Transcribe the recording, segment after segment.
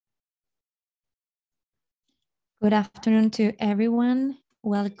Good afternoon to everyone.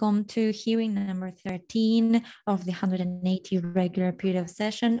 Welcome to hearing number 13 of the 180 regular period of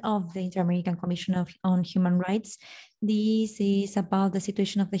session of the Inter-American Commission on Human Rights. This is about the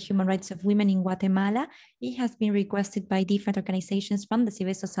situation of the human rights of women in Guatemala. It has been requested by different organizations from the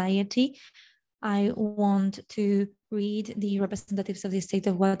civil society. I want to read the representatives of the state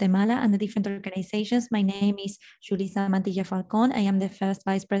of Guatemala and the different organizations. My name is Julissa Mantilla Falcon. I am the first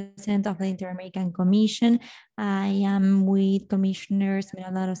vice president of the Inter-American Commission. I am with Commissioners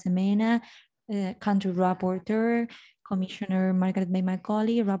Miralaro Semena, country rapporteur, Commissioner Margaret May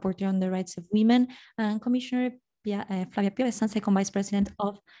Macaulay, rapporteur on the rights of women, and Commissioner Flavia Piovesan, second vice president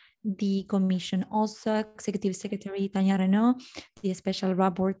of the commission. Also, Executive Secretary Tania Renault, the special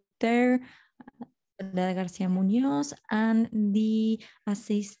rapporteur, Garcia Munoz, and the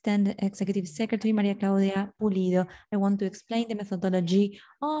Assistant Executive Secretary, Maria Claudia Pulido. I want to explain the methodology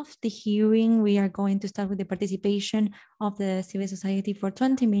of the hearing. We are going to start with the participation of the civil society for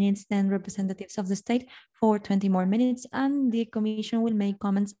 20 minutes, then representatives of the state for 20 more minutes, and the commission will make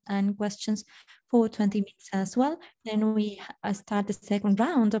comments and questions for 20 minutes as well. Then we start the second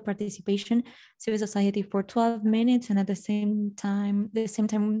round of participation, civil society for 12 minutes, and at the same time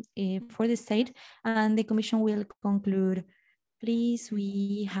for the state, and the commission will conclude. Please,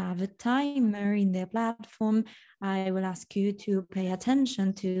 we have a timer in the platform. I will ask you to pay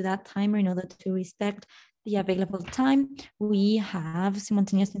attention to that timer in order to respect the available time. We have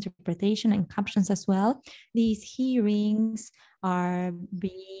simultaneous interpretation and captions as well. These hearings are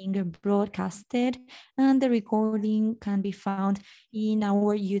being broadcasted and the recording can be found in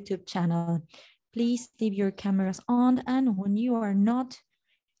our YouTube channel. Please leave your cameras on, and when you are not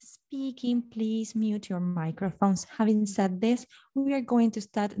speaking, please mute your microphones. Having said this, we are going to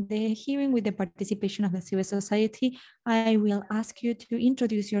start the hearing with the participation of the civil society. I will ask you to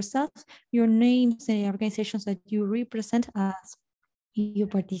introduce yourself, your names, the organizations that you represent as you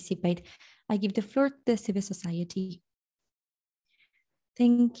participate. I give the floor to the civil society.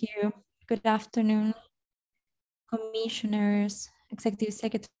 Thank you. Good afternoon, commissioners, Executive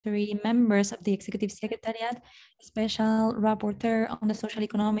Secretary, members of the Executive Secretariat, Special Rapporteur on the Social,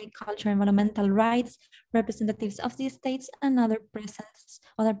 Economic, Cultural, Environmental Rights, representatives of the states, and other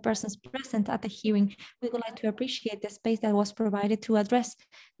persons present at the hearing. We would like to appreciate the space that was provided to address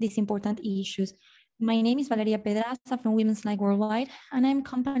these important issues. My name is Valeria Pedraza from Women's Life Worldwide, and I'm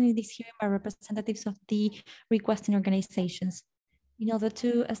accompanied this hearing by representatives of the requesting organizations. In order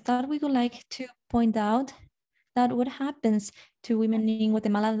to start, we would like to point out that what happens to women in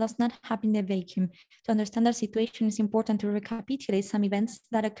Guatemala does not happen in a vacuum. To understand our situation, it's important to recapitulate some events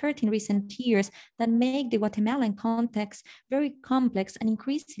that occurred in recent years that make the Guatemalan context very complex and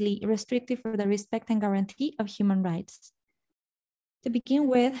increasingly restrictive for the respect and guarantee of human rights. To begin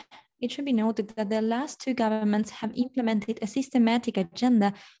with, it should be noted that the last two governments have implemented a systematic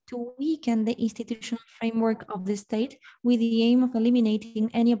agenda to weaken the institutional framework of the state with the aim of eliminating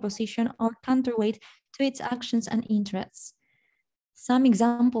any opposition or counterweight to its actions and interests. Some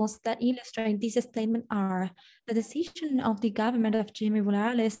examples that illustrate this statement are the decision of the government of Jimmy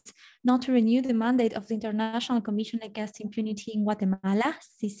Morales not to renew the mandate of the International Commission Against Impunity in Guatemala,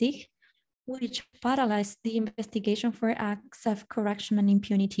 CICIG, which paralyzed the investigation for acts of corruption and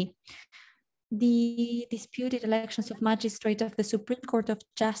impunity. The disputed elections of magistrate of the Supreme Court of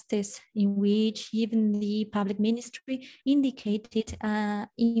Justice, in which even the public ministry indicated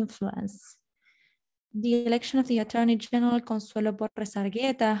influence. The election of the Attorney General Consuelo Borges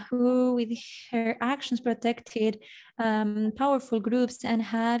Argueta, who with her actions protected powerful groups and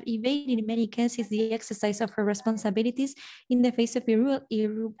have evaded in many cases the exercise of her responsibilities in the face of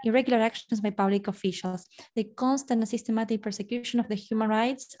irregular actions by public officials. The constant and systematic persecution of the human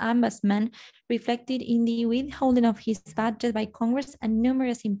rights ombudsman reflected in the withholding of his budget by Congress and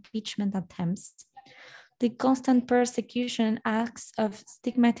numerous impeachment attempts. The constant persecution, acts of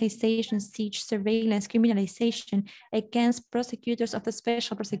stigmatization, siege, surveillance, criminalization against prosecutors of the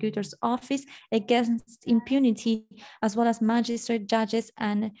Special Prosecutor's Office, against impunity, as well as magistrate, judges,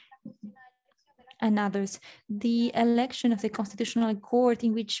 and others. The election of the Constitutional Court,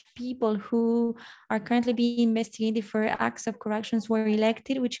 in which people who are currently being investigated for acts of corruption were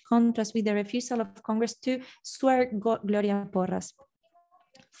elected, which contrasts with the refusal of Congress to swear Gloria Porras.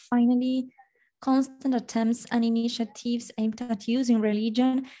 Finally, constant attempts and initiatives aimed at using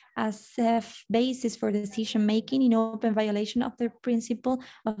religion as a basis for decision-making in open violation of the principle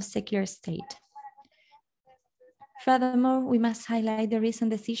of secular state. Furthermore, we must highlight the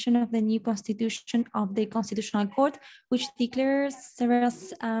recent decision of the new constitution of the Constitutional Court, which declares several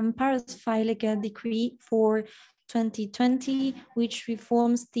parapsychological decree for 2020, which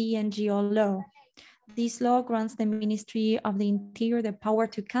reforms the ENG law. This law grants the Ministry of the Interior the power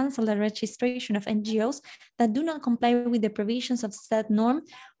to cancel the registration of NGOs that do not comply with the provisions of said norm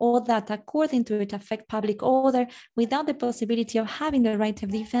or that, according to it, affect public order without the possibility of having the right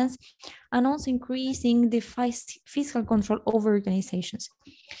of defense, and also increasing the fiscal control over organizations.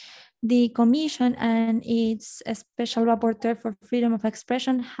 The Commission and its special rapporteur for freedom of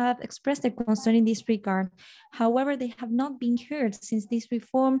expression have expressed their concern in this regard. However, they have not been heard since this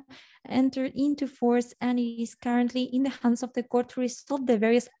reform entered into force, and it is currently in the hands of the court to resolve the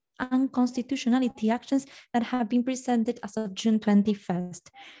various unconstitutionality actions that have been presented as of June 21st.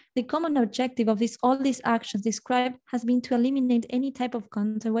 The common objective of all these actions described has been to eliminate any type of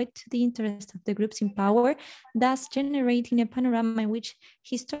counterweight to the interest of the groups in power, thus generating a panorama in which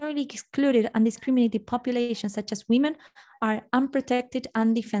historically excluded and discriminated populations such as women are unprotected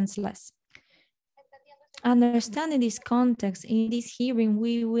and defenseless. Understanding this context, in this hearing,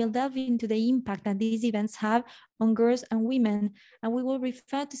 we will delve into the impact that these events have on girls and women, and we will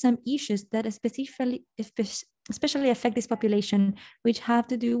refer to some issues that especially affect this population, which have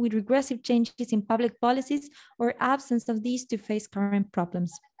to do with regressive changes in public policies or absence of these to face current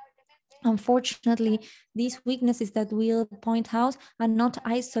problems. Unfortunately, these weaknesses that we'll point out are not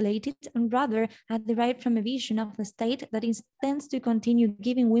isolated and rather are derived from a vision of the state that intends to continue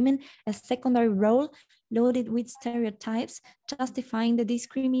giving women a secondary role loaded with stereotypes, justifying the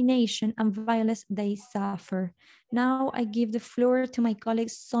discrimination and violence they suffer. Now I give the floor to my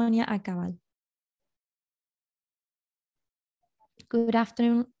colleague Sonia Acabal. Good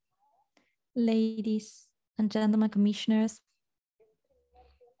afternoon, ladies and gentlemen commissioners.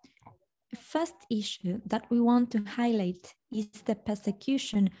 The first issue that we want to highlight is the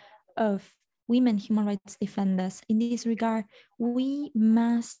persecution of women human rights defenders. In this regard, we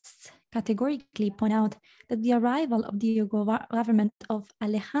must categorically point out that the arrival of the government of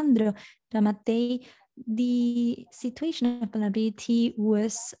Alejandro Yamatei, the situation of vulnerability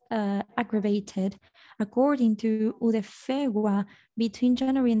was aggravated. According to UDEFEGUA, between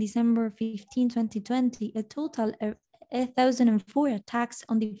January and December 15, 2020, a total of 1,004 attacks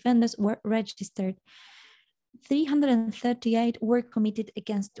on defenders were registered. 338 were committed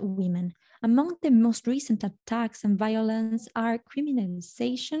against women. Among the most recent attacks and violence are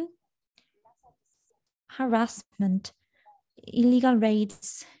criminalization, harassment, illegal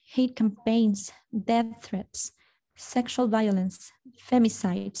raids, hate campaigns, death threats, sexual violence,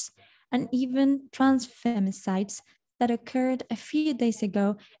 femicides, and even trans femicides that occurred a few days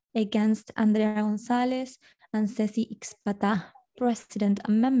ago against Andrea Gonzalez and Ceci Ixpata, president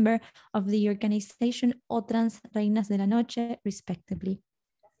and member of the organization Otras Reinas de la Noche, respectively.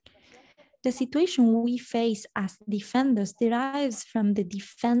 The situation we face as defenders derives from the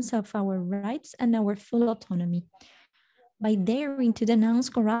defense of our rights and our full autonomy. By daring to denounce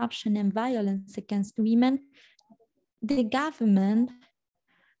corruption and violence against women, the government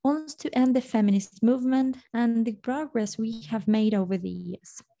wants to end the feminist movement and the progress we have made over the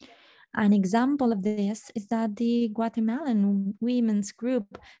years. An example of this is that the Guatemalan women's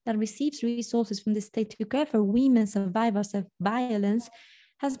group that receives resources from the state to care for women survivors of violence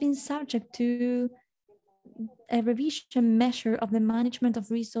has been subject to a revision measure of the management of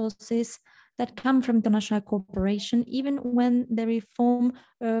resources that come from international cooperation, even when the reform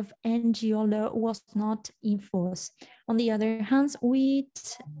of NGO law was not in force. On the other hand, we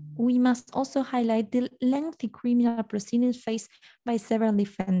must also highlight the lengthy criminal proceedings faced by several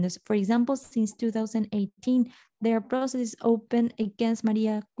defenders. For example, since 2018, there are processes open against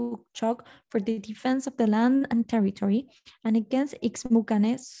Maria Kukchok for the defense of the land and territory, and against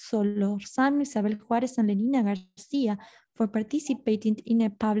Ixmucane, Solorzano, Isabel Juarez, and Lenina Garcia for participating in a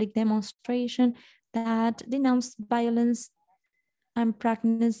public demonstration that denounced violence and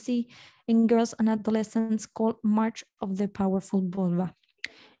pregnancy in girls and adolescents called March of the Powerful Vulva.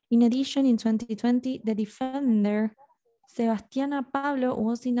 In addition, in 2020, the defender, Sebastiana Pablo,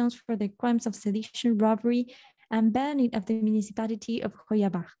 was denounced for the crimes of sedition, robbery, and banning of the municipality of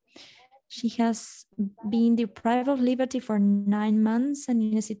Joyabaj. She has been deprived of liberty for 9 months and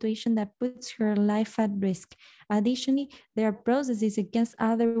in a situation that puts her life at risk. Additionally, there are processes against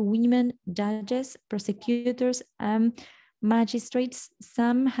other women, judges, prosecutors, and magistrates.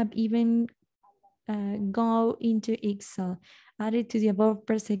 Some have even gone into exile. Added to the above,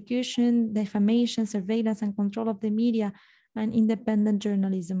 persecution, defamation, surveillance, and control of the media and independent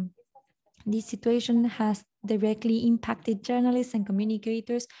journalism. This situation has directly impacted journalists and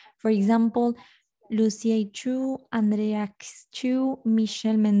communicators. For example, Lucia Chu, Andrea Chu,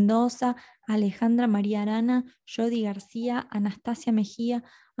 Michelle Mendoza, Alejandra María Arana, Jody Garcia, Anastasia Mejia,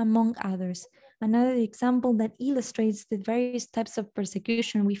 among others. Another example that illustrates the various types of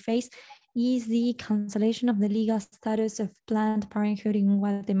persecution we face is the cancellation of the legal status of Planned Parenthood in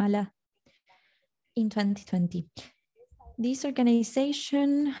Guatemala in 2020. This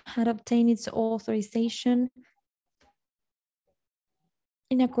organization had obtained its authorization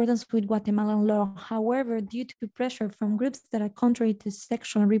in accordance with Guatemalan law. However, due to pressure from groups that are contrary to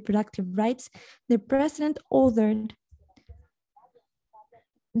sexual and reproductive rights, the president ordered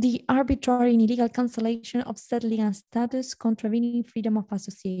the arbitrary and illegal cancellation of said legal status, contravening freedom of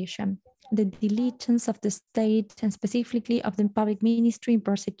association. The diligence of the state, and specifically of the public ministry in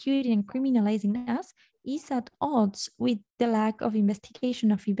persecuting and criminalizing us, is at odds with the lack of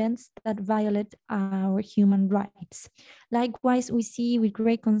investigation of events that violate our human rights. Likewise, we see with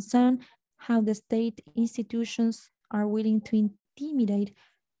great concern how the state institutions are willing to intimidate,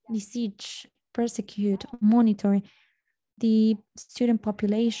 besiege, persecute, monitor the student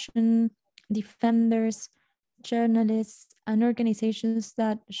population, defenders, journalists, and organizations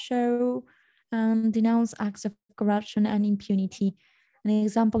that show and denounce acts of corruption and impunity. An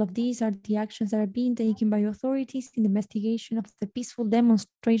example of these are the actions that are being taken by authorities in the investigation of the peaceful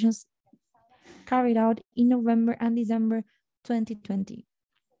demonstrations carried out in November and December 2020.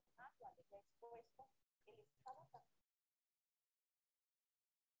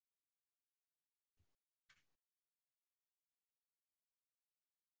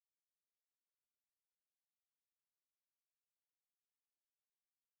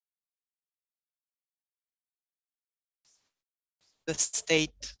 The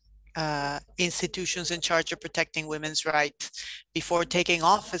state institutions in charge of protecting women's rights. Before taking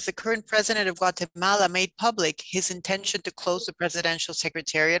office, the current president of Guatemala made public his intention to close the Presidential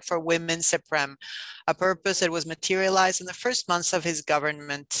Secretariat for Women Supreme, a purpose that was materialized in the first months of his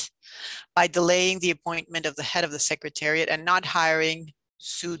government by delaying the appointment of the head of the Secretariat and not hiring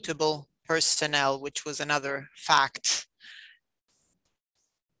suitable personnel, which was another fact.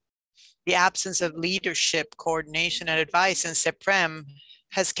 The absence of leadership, coordination, and advice in SEPREM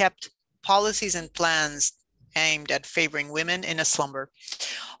has kept policies and plans aimed at favoring women in a slumber.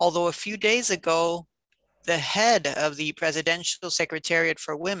 Although a few days ago, the head of the Presidential Secretariat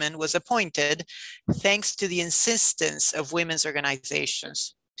for Women was appointed thanks to the insistence of women's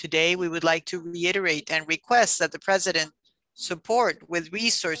organizations. Today, we would like to reiterate and request that the President support with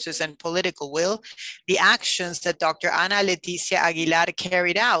resources and political will the actions that Dr. Ana Leticia Aguilar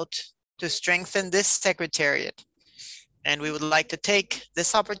carried out to strengthen this secretariat. And we would like to take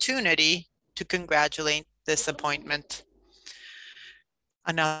this opportunity to congratulate this appointment.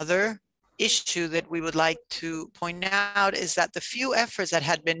 Another issue that we would like to point out is that the few efforts that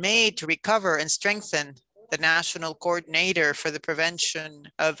had been made to recover and strengthen the National Coordinator for the Prevention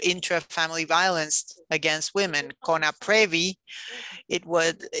of Intra-Family Violence Against Women, CONAPREVI, it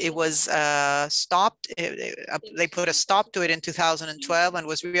was stopped. They put a stop to it in 2012 and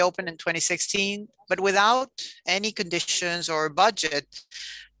was reopened in 2016, but without any conditions or budget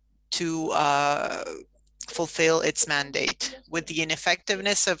to fulfill its mandate. With the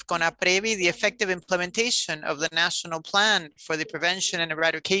ineffectiveness of CONAPREVI, the effective implementation of the National Plan for the Prevention and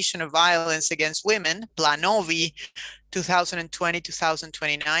Eradication of Violence Against Women, PLANOVI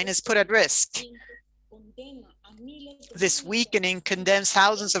 2020-2029, is put at risk. This weakening condemns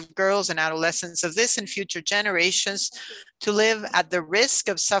thousands of girls and adolescents of this and future generations to live at the risk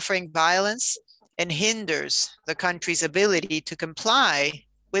of suffering violence and hinders the country's ability to comply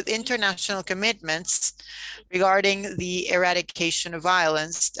with international commitments regarding the eradication of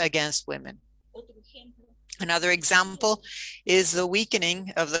violence against women. Another example is the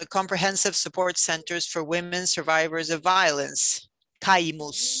weakening of the Comprehensive Support Centers for Women Survivors of Violence,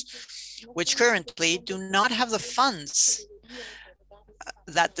 CAIMUS, which currently do not have the funds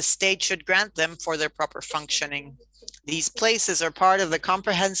that the state should grant them for their proper functioning. These places are part of the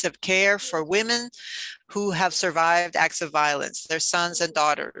comprehensive care for women who have survived acts of violence, their sons and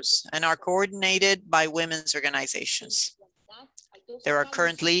daughters, and are coordinated by women's organizations. There are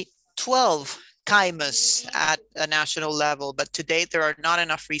currently 12 CAIMUS at a national level, but to date there are not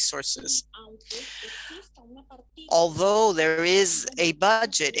enough resources. Although there is a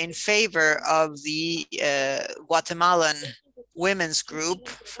budget in favor of the Guatemalan women's group,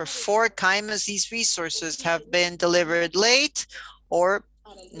 for 4 CAIMUS, these resources have been delivered late or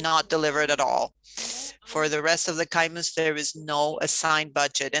not delivered at all. For the rest of the CAIMUS, there is no assigned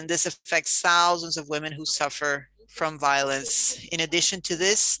budget, and this affects thousands of women who suffer from violence. In addition to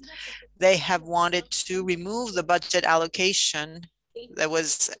this, they have wanted to remove the budget allocation that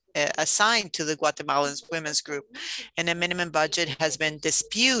was assigned to the Guatemalan women's group, and a minimum budget has been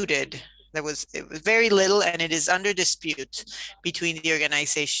disputed it was very little, and it is under dispute between the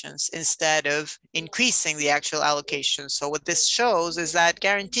organizations instead of increasing the actual allocation. So what this shows is that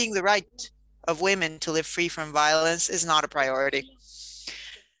guaranteeing the right of women to live free from violence is not a priority.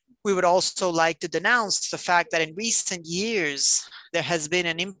 We would also like to denounce the fact that in recent years, there has been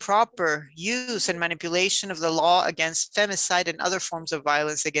an improper use and manipulation of the law against femicide and other forms of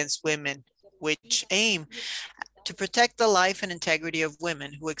violence against women, which aim to protect the life and integrity of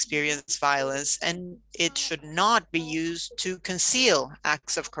women who experience violence, and it should not be used to conceal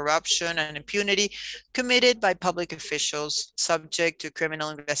acts of corruption and impunity committed by public officials subject to criminal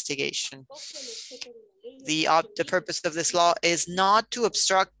investigation. The purpose of this law is not to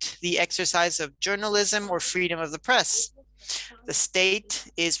obstruct the exercise of journalism or freedom of the press. The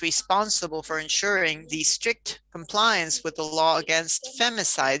state is responsible for ensuring the strict compliance with the law against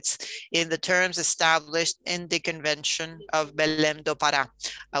femicides in the terms established in the Convention of Belém do Pará.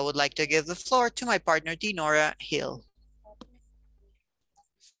 I would like to give the floor to my partner, Dinora Hill.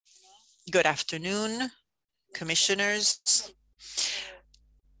 Good afternoon, commissioners.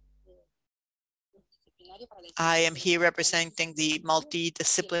 I am here representing the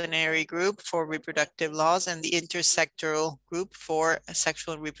multidisciplinary group for reproductive laws and the intersectoral group for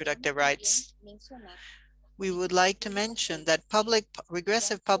sexual and reproductive rights. We would like to mention that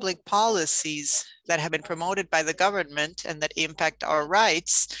regressive public policies that have been promoted by the government and that impact our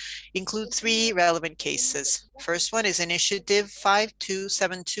rights include three relevant cases. First one is Initiative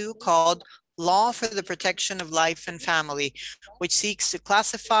 5272 called Law for the Protection of Life and Family, which seeks to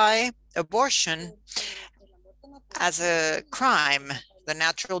classify abortion as a crime, the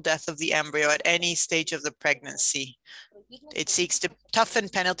natural death of the embryo at any stage of the pregnancy. It seeks to toughen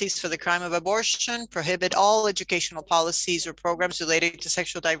penalties for the crime of abortion, prohibit all educational policies or programs related to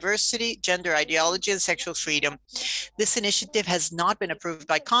sexual diversity, gender ideology, and sexual freedom. This initiative has not been approved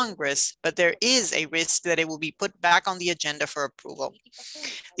by Congress, but there is a risk that it will be put back on the agenda for approval.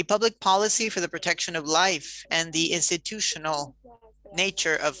 The public policy for the protection of life and the institutional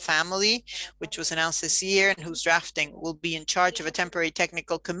nature of family, which was announced this year and whose drafting will be in charge of a temporary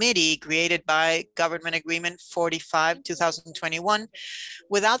technical committee created by Government Agreement 45/2021,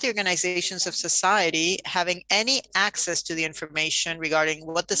 without the organizations of society having any access to the information regarding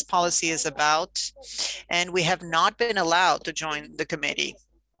what this policy is about, and we have not been allowed to join the committee.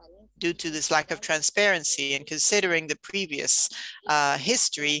 Due to this lack of transparency and considering the previous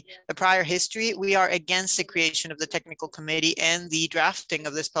prior history, we are against the creation of the technical committee and the drafting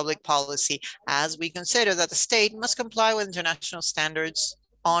of this public policy, as we consider that the state must comply with international standards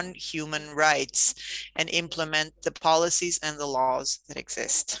on human rights and implement the policies and the laws that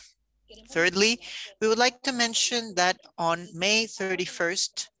exist. Thirdly, we would like to mention that on May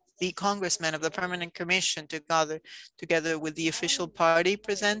 31st, the congressmen of the Permanent Commission, together with the official party,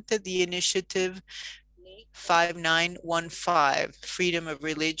 presented the initiative 5915, Freedom of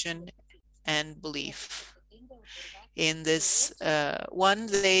Religion and Belief. In this one,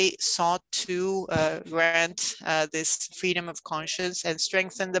 they sought to grant this freedom of conscience and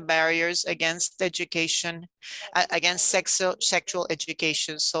strengthen the barriers against education, against sexual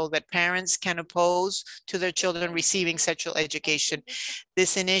education, so that parents can oppose to their children receiving sexual education.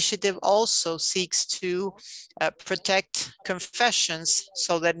 This initiative also seeks to protect confessions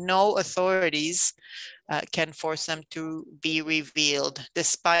so that no authorities can force them to be revealed,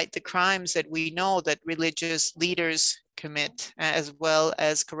 despite the crimes that we know that religious leaders commit, as well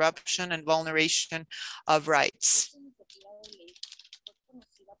as corruption and vulneration of rights.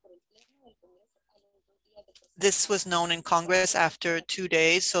 This was known in Congress after 2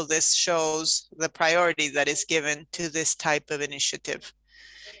 days, so this shows the priority that is given to this type of initiative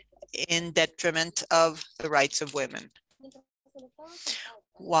in detriment of the rights of women.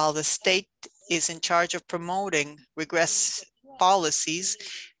 While the state is in charge of promoting regress policies,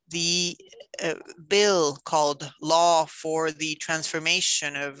 the bill called Law for the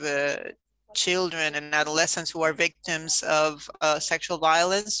Transformation of Children and Adolescents who are victims of sexual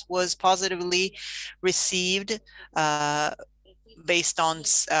violence was positively received based on,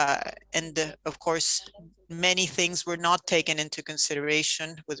 and of course, many things were not taken into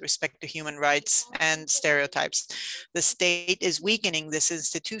consideration with respect to human rights and stereotypes. The state is weakening this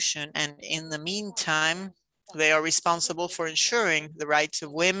institution, and in the meantime, they are responsible for ensuring the rights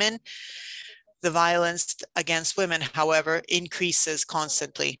of women. The violence against women, however, increases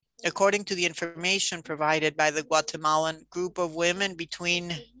constantly. According to the information provided by the Guatemalan group of women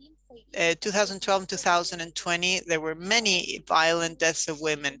between 2012 and 2020, there were many violent deaths of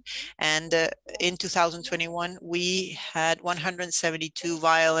women. And in 2021, we had 172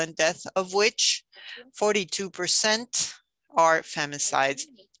 violent deaths, of which 42% are femicides.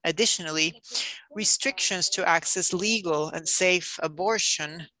 Additionally, restrictions to access legal and safe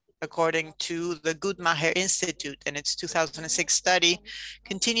abortion, according to the Guttmacher Institute in its 2006 study,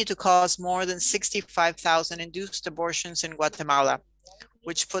 continue to cause more than 65,000 induced abortions in Guatemala,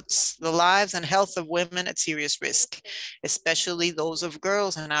 which puts the lives and health of women at serious risk, especially those of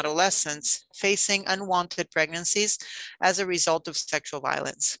girls and adolescents facing unwanted pregnancies as a result of sexual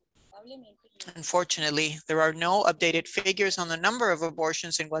violence. Unfortunately, there are no updated figures on the number of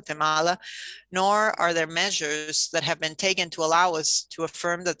abortions in Guatemala, nor are there measures that have been taken to allow us to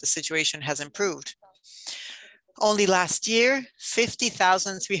affirm that the situation has improved. Only last year,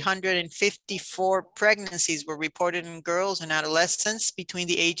 50,354 pregnancies were reported in girls and adolescents between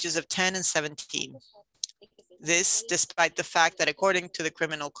the ages of 10 and 17. This, despite the fact that according to the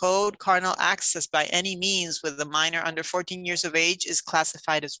criminal code, carnal access by any means with a minor under 14 years of age is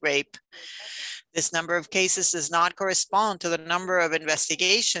classified as rape. This number of cases does not correspond to the number of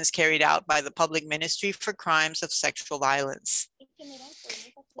investigations carried out by the public ministry for crimes of sexual violence.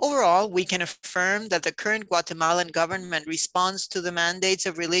 Overall, we can affirm that the current Guatemalan government responds to the mandates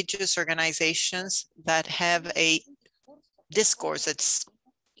of religious organizations that have a discourse that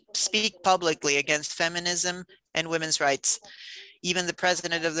speak publicly against feminism and women's rights. Even the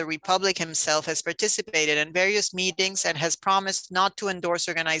president of the republic himself has participated in various meetings and has promised not to endorse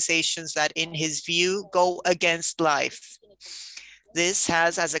organizations that, in his view, go against life. This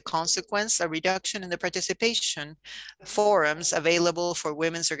has, as a consequence, a reduction in the participation forums available for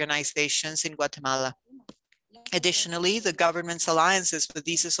women's organizations in Guatemala. Additionally, the government's alliances with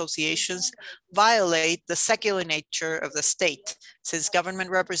these associations violate the secular nature of the state, since government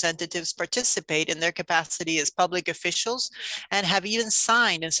representatives participate in their capacity as public officials and have even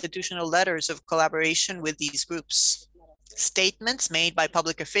signed institutional letters of collaboration with these groups. Statements made by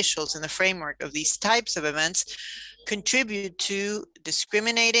public officials in the framework of these types of events contribute to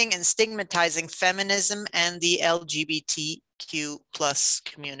discriminating and stigmatizing feminism and the LGBTQ+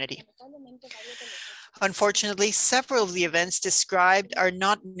 community. Unfortunately, several of the events described are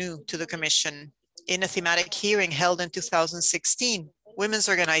not new to the Commission. In a thematic hearing held in 2016, women's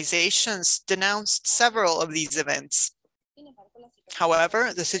organizations denounced several of these events.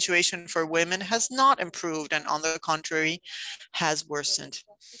 However, the situation for women has not improved and, on the contrary, has worsened.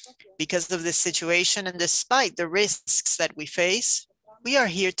 Because of this situation and despite the risks that we face, we are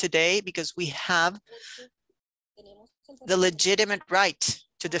here today because we have the legitimate right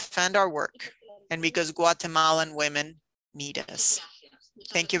to defend our work and because Guatemalan women need us.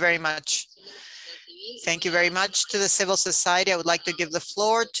 Thank you very much. Thank you very much to the civil society. I would like to give the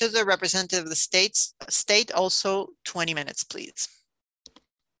floor to the representative of the state, also 20 minutes, please.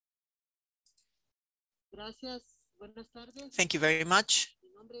 Thank you very much.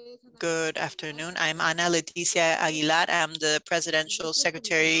 Good afternoon. I'm Ana Leticia Aguilar. I'm the Presidential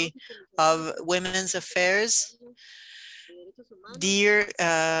Secretary of Women's Affairs. Dear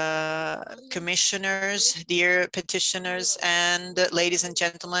commissioners, dear petitioners, and ladies and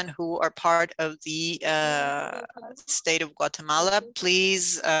gentlemen who are part of the state of Guatemala,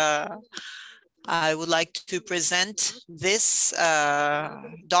 please, I would like to present this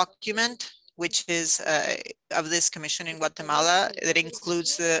document, which is of this commission in Guatemala. That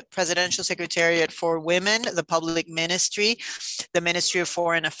includes the Presidential Secretariat for Women, the Public Ministry, the Ministry of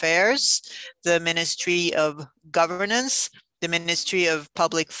Foreign Affairs, the Ministry of Governance, the Ministry of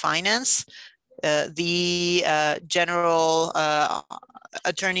Public Finance, the General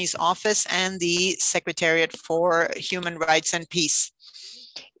Attorney's Office, and the Secretariat for Human Rights and Peace.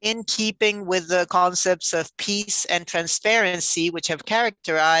 In keeping with the concepts of peace and transparency, which have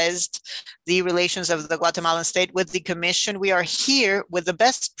characterized the relations of the Guatemalan state with the Commission, we are here with the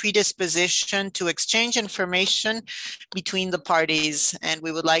best predisposition to exchange information between the parties. And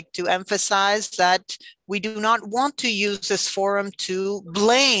we would like to emphasize that we do not want to use this forum to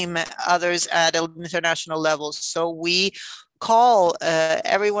blame others at international levels. So we call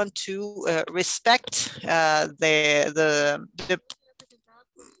everyone to respect the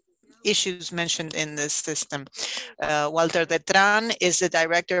issues mentioned in this system. Walter Detran is the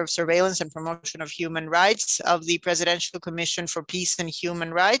Director of Surveillance and Promotion of Human Rights of the Presidential Commission for Peace and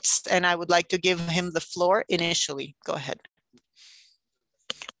Human Rights, and I would like to give him the floor initially. Go ahead.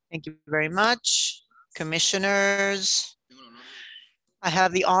 Thank you very much. Commissioners, I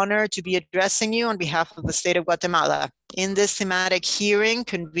have the honor to be addressing you on behalf of the state of Guatemala in this thematic hearing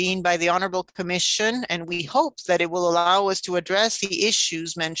convened by the Honorable Commission, and we hope that it will allow us to address the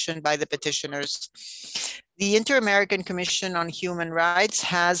issues mentioned by the petitioners. The Inter-American Commission on Human Rights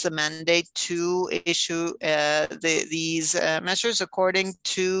has a mandate to issue these measures according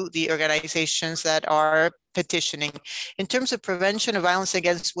to the organizations that are petitioning. In terms of prevention of violence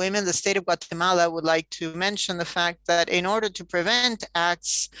against women, the state of Guatemala would like to mention the fact that in order to prevent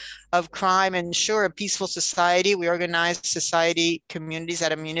acts of crime and ensure a peaceful society, we organize society communities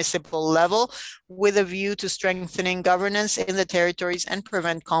at a municipal level with a view to strengthening governance in the territories and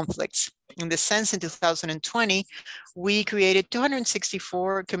prevent conflicts. In this sense, in 2020, we created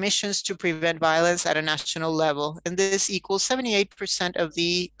 264 commissions to prevent violence at a national level, and this equals 78% of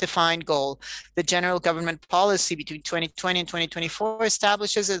the defined goal. The general government policy between 2020 and 2024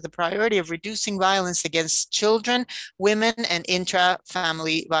 establishes as the priority of reducing violence against children, women, and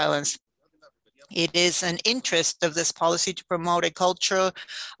intra-family violence. It is an interest of this policy to promote a culture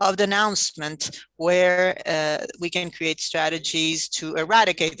of denouncement where we can create strategies to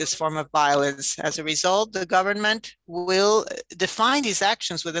eradicate this form of violence. As a result, the government will define these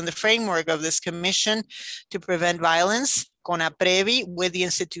actions within the framework of this commission to prevent violence, CONAPREVI, with the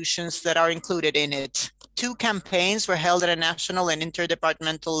institutions that are included in it. 2 campaigns were held at a national and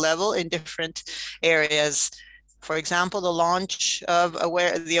interdepartmental level in different areas. For example, the launch of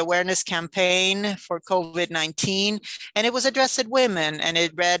the awareness campaign for COVID-19, and it was addressed at women, and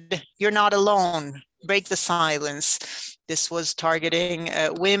it read, "You're not alone, break the silence." This was targeting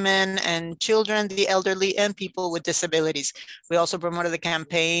women and children, the elderly, and people with disabilities. We also promoted the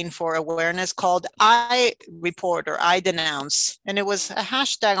campaign for awareness called I Report or I Denounce, and it was a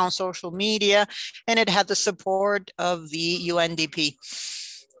hashtag on social media, and it had the support of the UNDP.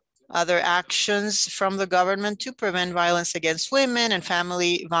 Other actions from the government to prevent violence against women and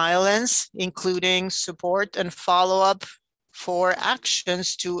family violence, including support and follow-up for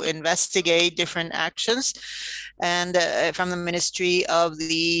actions to investigate different actions, and from the Ministry of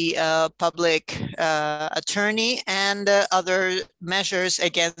the Public Attorney, and other measures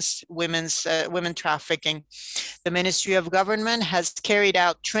against women trafficking. The Ministry of Government has carried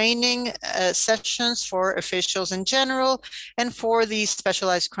out training sessions for officials in general, and for the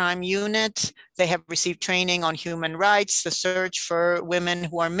Specialized Crime Unit, they have received training on human rights, the search for women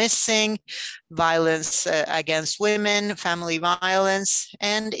who are missing, violence against women, family violence,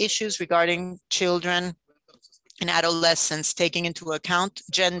 and issues regarding children and adolescents, taking into account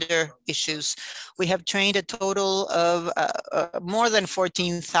gender issues. We have trained a total of more than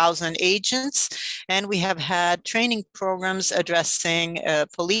 14,000 agents, and we have had training programs addressing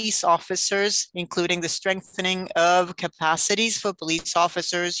police officers, including the strengthening of capacities for police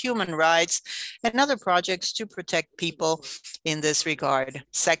officers, human rights, and other projects to protect people in this regard.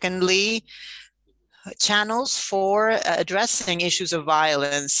 Secondly, channels for addressing issues of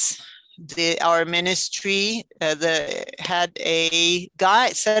violence. Our ministry had a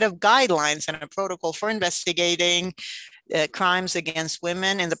set of guidelines and a protocol for investigating crimes against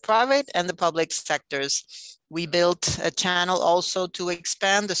women in the private and the public sectors. We built a channel also to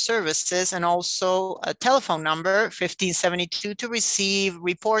expand the services, and also a telephone number, 1572, to receive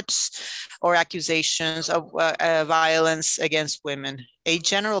reports or accusations of violence against women. A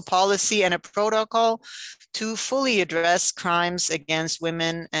general policy and a protocol to fully address crimes against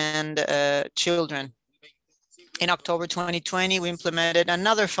women and children. In October 2020, we implemented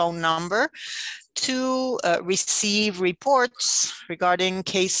another phone number to receive reports regarding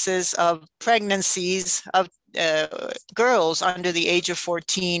cases of pregnancies of girls under the age of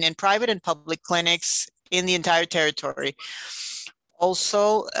 14 in private and public clinics in the entire territory.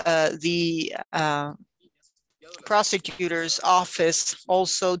 Also, the prosecutor's office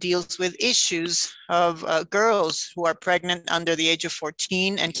also deals with issues of girls who are pregnant under the age of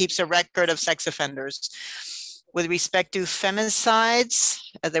 14 and keeps a record of sex offenders. With respect to femicides,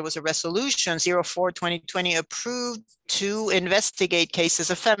 there was a resolution 04/2020 approved to investigate cases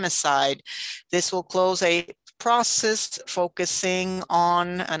of femicide. This will close a process focusing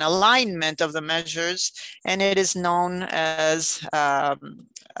on an alignment of the measures, and it is known as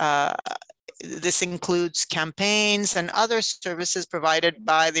this includes campaigns and other services provided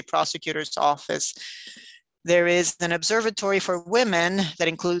by the prosecutor's office. There is an observatory for women that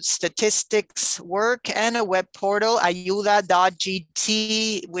includes statistics work and a web portal,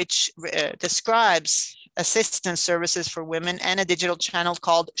 ayuda.gt, which describes assistance services for women, and a digital channel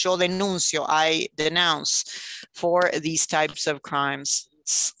called Yo Denuncio, I Denounce, for these types of crimes.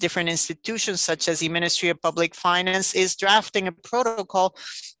 Different institutions such as the Ministry of Public Finance is drafting a protocol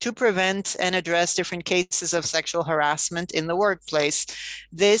to prevent and address different cases of sexual harassment in the workplace.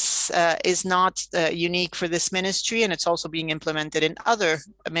 This is not unique for this ministry, and it's also being implemented in other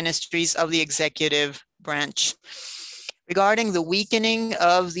ministries of the executive branch. Regarding the weakening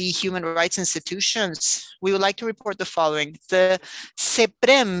of the human rights institutions, we would like to report the following. The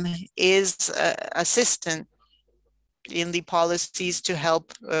CEPREM is assistant in the policies to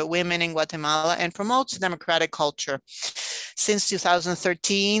help women in Guatemala and promotes democratic culture. Since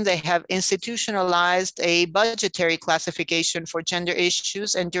 2013, they have institutionalized a budgetary classification for gender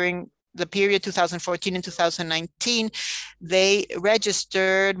issues, and during the period 2014 and 2019, they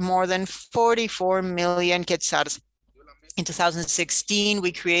registered more than 44 million quetzals. In 2016,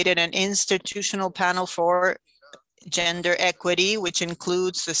 we created an institutional panel for gender equity, which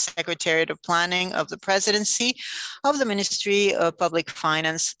includes the Secretariat of Planning of the Presidency, of the Ministry of Public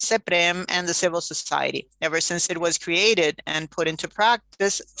Finance, CEPREM, and the civil society. Ever since it was created and put into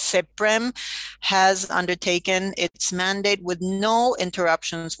practice, CEPREM has undertaken its mandate with no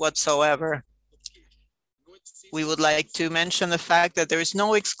interruptions whatsoever. We would like to mention the fact that there is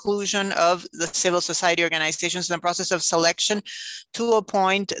no exclusion of the civil society organizations in the process of selection to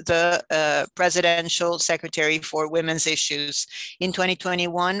appoint the presidential secretary for women's issues. In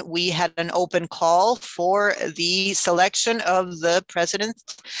 2021, we had an open call for the selection of the president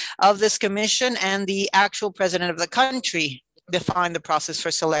of this commission, and the actual president of the country defined the process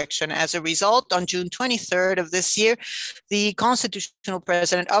for selection. As a result, on June 23rd of this year, the constitutional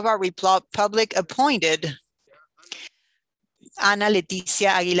president of our republic appointed Ana Leticia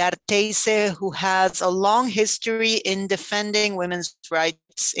Aguilar Teise, who has a long history in defending women's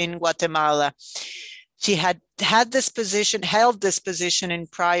rights in Guatemala. She had held this position in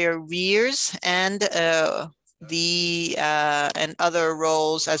prior years, and other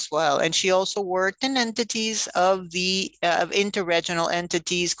roles as well. And she also worked in entities of interregional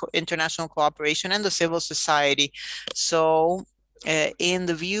entities, international cooperation, and the civil society. So in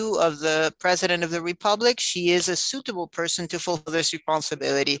the view of the President of the Republic, she is a suitable person to fulfill this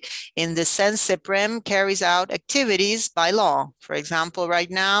responsibility. In this sense, CEPREM carries out activities by law. For example,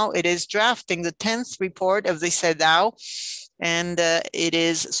 right now, it is drafting the 10th report of the CEDAW, and it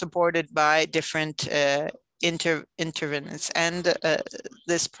is supported by different intervenants. And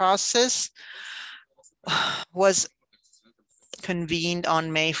this process was convened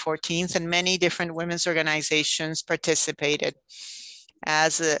on May 14th, and many different women's organizations participated.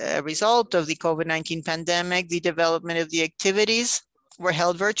 As a result of the COVID-19 pandemic, the development of the activities were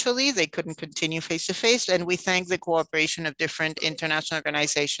held virtually. They couldn't continue face-to-face, and we thank the cooperation of different international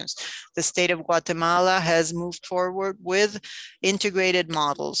organizations. The state of Guatemala has moved forward with integrated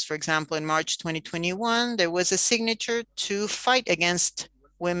models. For example, in March 2021, there was a signature to fight against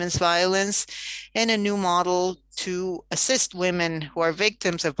women's violence, and a new model to assist women who are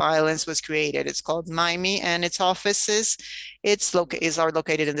victims of violence was created. It's called MIME, and its offices are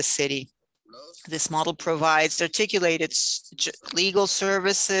located in the city. This model provides articulated legal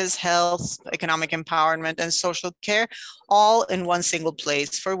services, health, economic empowerment, and social care, all in one single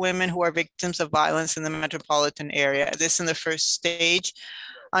place for women who are victims of violence in the metropolitan area. This in the first stage,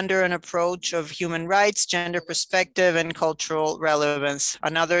 under an approach of human rights, gender perspective, and cultural relevance.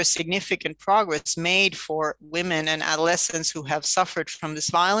 Another significant progress made for women and adolescents who have suffered from this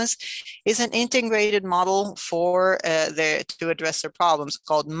violence is an integrated model to address their problems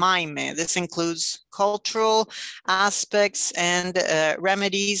called MIME. This includes cultural aspects and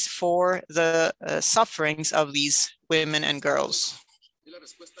remedies for the sufferings of these women and girls.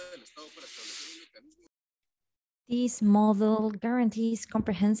 This model guarantees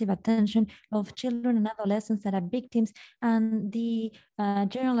comprehensive attention of children and adolescents that are victims, and the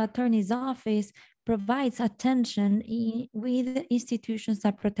General Attorney's Office provides attention with institutions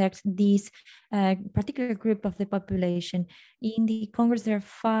that protect this particular group of the population. In the Congress, there are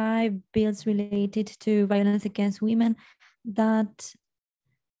 5 bills related to violence against women that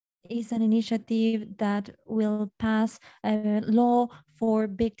is an initiative that will pass a law for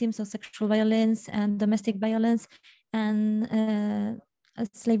victims of sexual violence and domestic violence and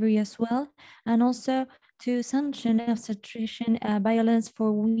slavery as well, and also to sanction obstetrician violence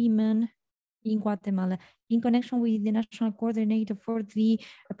for women in Guatemala. In connection with the National Coordinator for the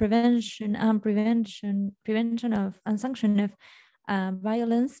Prevention of and Sanction of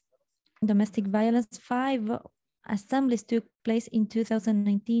Violence, domestic violence, 5 assemblies took place in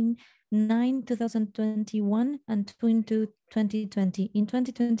 2019, 9, 2021, and 2 in 2020. In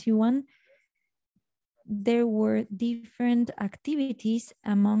 2021, there were different activities,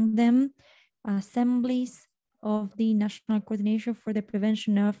 among them assemblies of the National Coordination for the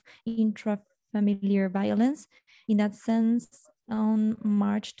Prevention of Intrafamiliar Violence. In that sense, on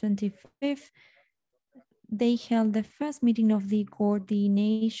March 25th, they held the first meeting of the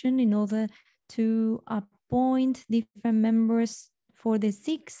coordination in order to appoint different members for the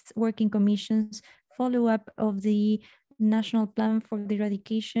 6 working commissions, follow-up of the National Plan for the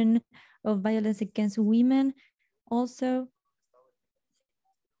Eradication of Violence Against Women. Also,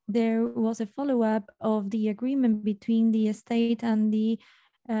 there was a follow-up of the agreement between the state and the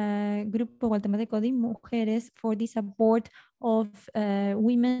Grupo Guatemalteco de Mujeres for the support of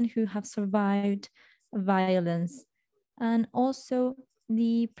women who have survived violence. And also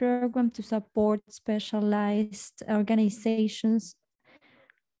the program to support specialized organizations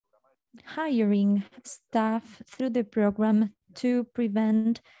hiring staff through the program to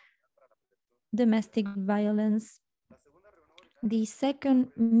prevent domestic violence. The second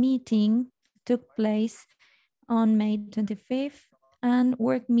meeting took place on May 25th, and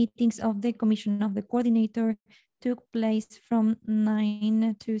work meetings of the Commission of the Coordinator took place from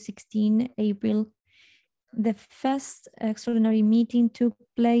 9 to 16 April. The first extraordinary meeting took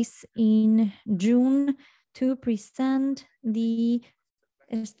place in June to present the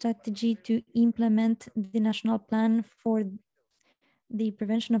strategy to implement the national plan for the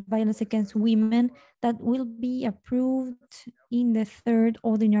prevention of violence against women that will be approved in the third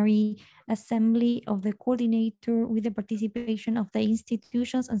ordinary assembly of the coordinator with the participation of the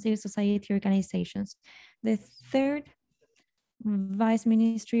institutions and civil society organizations. The third Vice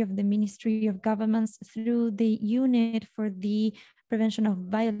Ministry of the Ministry of Governments through the Unit for the Prevention of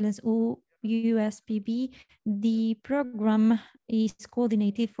Violence, USPB, the program is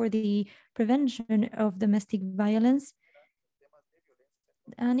coordinated for the prevention of domestic violence,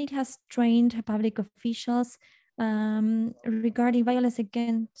 and it has trained public officials regarding violence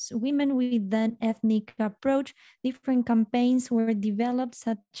against women with an ethnic approach. Different campaigns were developed,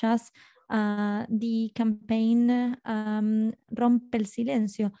 such as the campaign Rompe el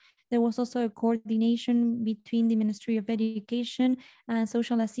Silencio. There was also a coordination between the Ministry of Education and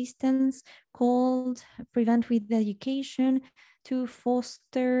Social Assistance called Prevent with Education to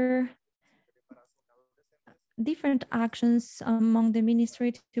foster different actions among the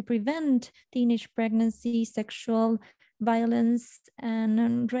ministry to prevent teenage pregnancy, sexual violence,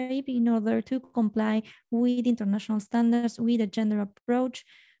 and rape in order to comply with international standards with a gender approach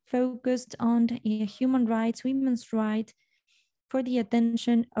focused on human rights, women's rights, for the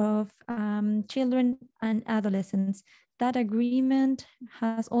attention of children and adolescents. That agreement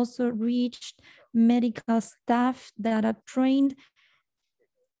has also reached medical staff that are trained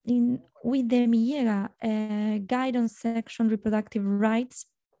with the MIEGA guidance section, reproductive rights.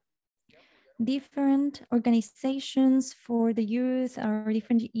 Different organizations for the youth or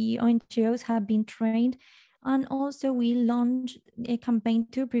different NGOs have been trained. And also we launched a campaign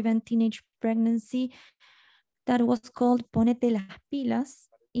to prevent teenage pregnancy that was called Ponete las Pilas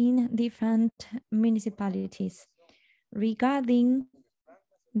in different municipalities. Regarding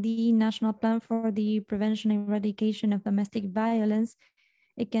the National Plan for the Prevention and Eradication of Domestic Violence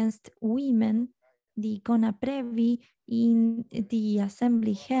against women, the CONAPREVI, in the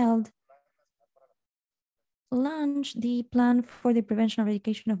assembly held, launched the plan for the prevention and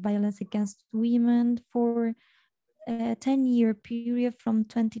eradication of violence against women for a 10-year period from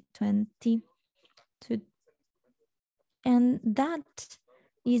 2020 to, and that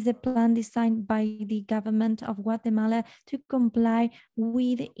is a plan designed by the government of Guatemala to comply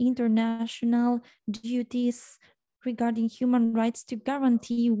with international duties regarding human rights to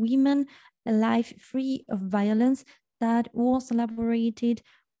guarantee women a life free of violence, that was elaborated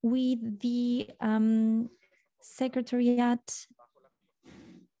with the Secretariat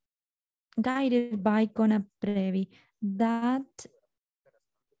guided by CONAPREVI. That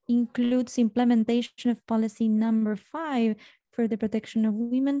includes implementation of policy number 5 for the protection of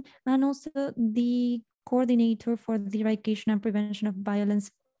women, and also the coordinator for the eradication and prevention of violence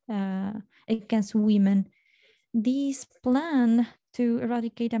against women. This plan to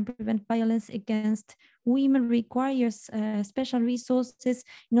eradicate and prevent violence against women requires special resources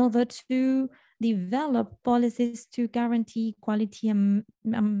in order to develop policies to guarantee equality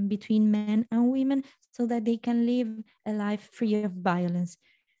between men and women so that they can live a life free of violence.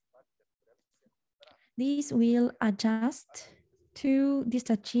 This will adjust to the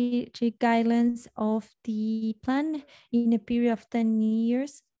strategic guidelines of the plan in a period of 10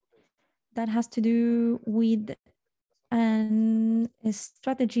 years that has to do with a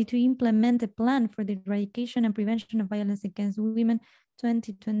strategy to implement a plan for the eradication and prevention of violence against women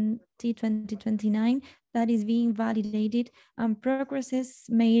 2020-2029 that is being validated, and progresses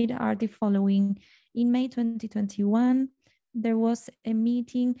made are the following. In May 2021, there was a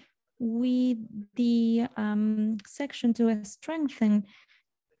meeting with the section to strengthen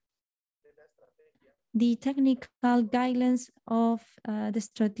the technical guidelines of the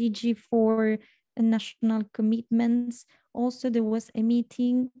strategy for national commitments. Also, there was a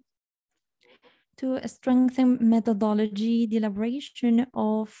meeting to strengthen methodology, the elaboration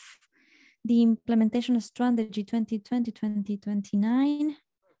of the implementation of strategy 2020-2029,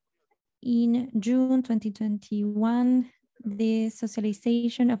 in June 2021, the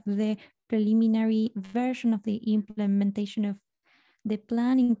socialization of the preliminary version of the implementation of the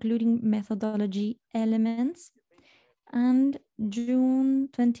plan, including methodology elements. And June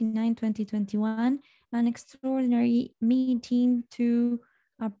 29, 2021, an extraordinary meeting to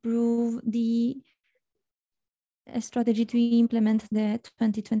approve the strategy to implement the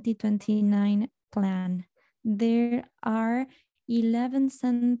 2020-29 plan. There are 11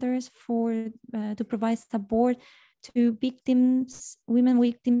 centers to provide support to victims, women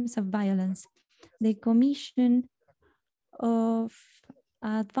victims of violence. The Commission of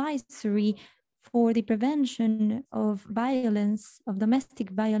Advisory for the Prevention of Violence, of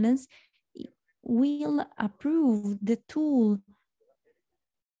Domestic Violence, will approve the tool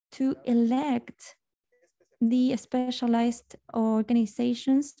to elect the specialized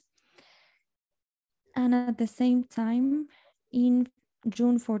organizations. And at the same time, in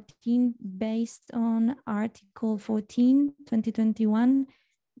June 14, based on Article 14, 2021,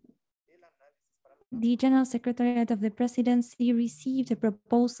 the General Secretariat of the Presidency received a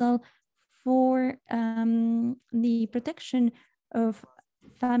proposal for the protection of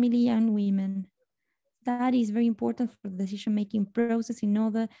family and women. That is very important for the decision-making process in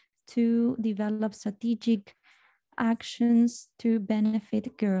order to develop strategic actions to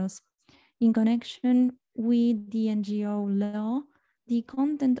benefit girls. In connection with the NGO law, the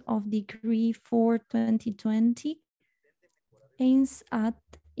content of Decree 4 2020 aims at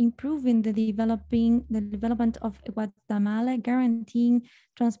improving the development of Guatemala, guaranteeing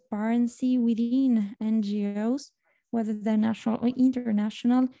transparency within NGOs, whether they're national or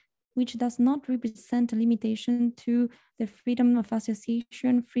international, which does not represent a limitation to the freedom of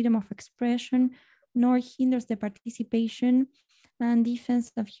association, freedom of expression, nor hinders the participation and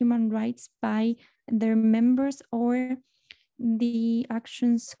defense of human rights by their members or the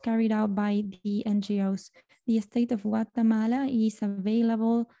actions carried out by the NGOs. The state of Guatemala is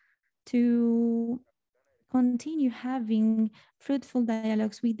available to continue having fruitful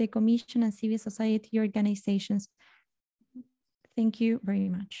dialogues with the Commission and civil society organizations. Thank you very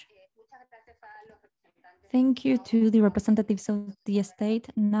much. Thank you to the representatives of the state.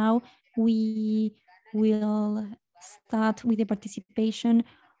 Now we will start with the participation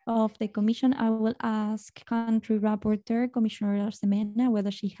of the Commission. I will ask Country Rapporteur, Commissioner Arsemena,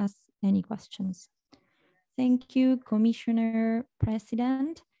 whether she has any questions. Thank you, Commissioner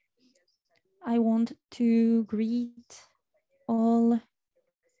President. I want to greet all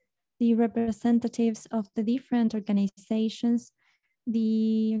the representatives of the different organizations.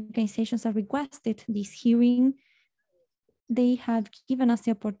 The organizations have requested this hearing. They have given us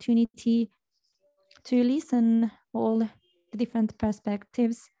the opportunity to listen all the different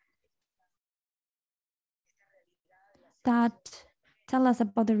perspectives that tell us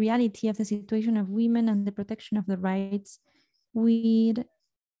about the reality of the situation of women and the protection of the rights with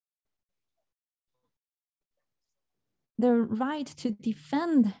the right to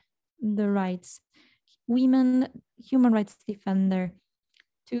defend the rights, women human rights defender,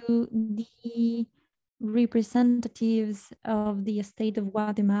 to the representatives of the state of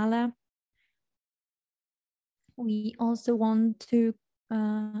Guatemala. We also want to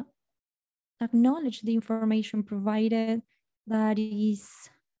acknowledge the information provided that is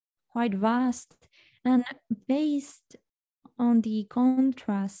quite vast and based on the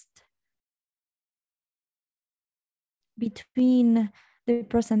contrast between the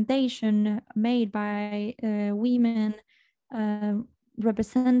presentation made by women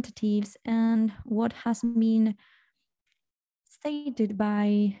representatives and what has been stated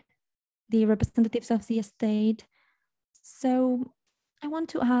by the representatives of the state. So I want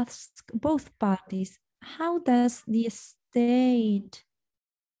to ask both parties, how does the state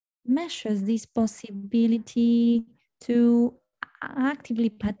measures this possibility to actively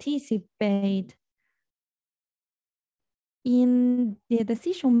participate in the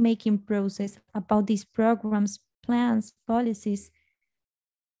decision-making process about these programs, plans, policies?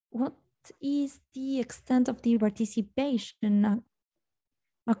 What is the extent of the participation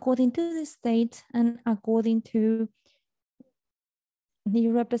according to the state and according to the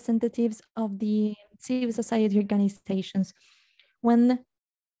representatives of the civil society organizations? When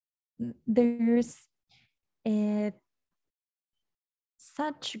there's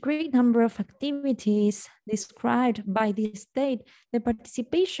such great number of activities described by the state, the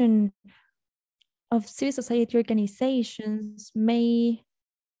participation of civil society organizations may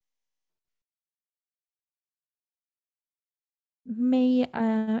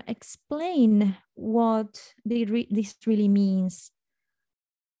explain what this really means.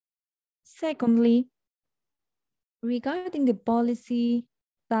 Secondly, regarding the policy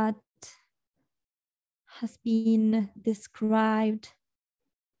that has been described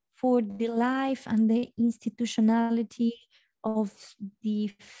for the life and the institutionality of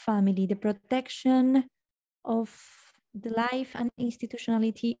the family, the protection of the life and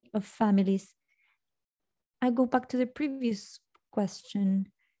institutionality of families. I go back to the previous question.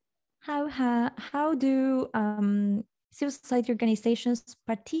 How do civil society organizations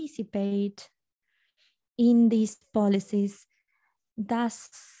participate in these policies? Does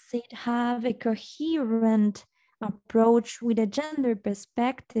it have a coherent approach with a gender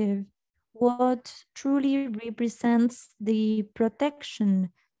perspective? What truly represents the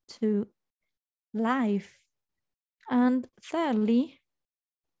protection to life? And thirdly,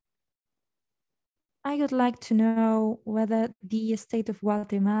 I would like to know whether the state of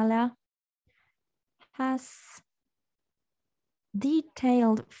Guatemala has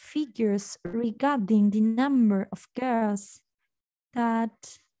detailed figures regarding the number of girls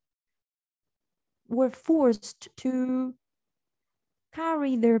that were forced to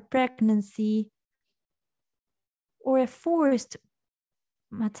carry their pregnancy or a forced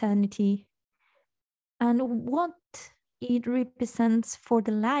maternity, and what it represents for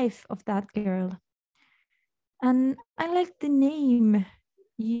the life of that girl. And I like the name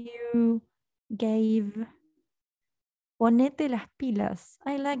you gave, Ponete las pilas.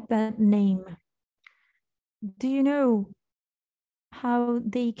 I like that name. Do you know how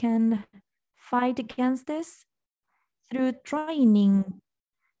they can fight against this? Through training,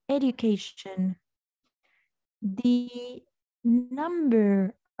 education. The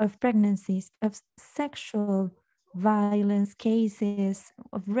number of pregnancies, of sexual violence cases,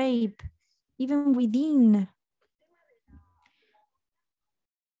 of rape, even within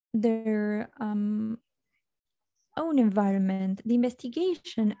their own environment, the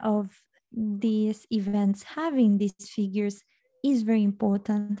investigation of these events, having these figures is very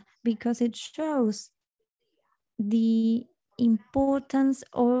important because it shows the importance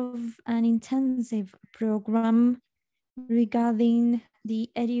of an intensive program regarding the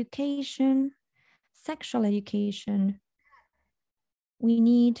education, sexual education. We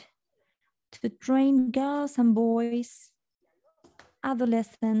need to train girls and boys,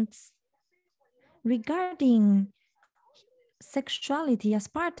 adolescents, regarding sexuality as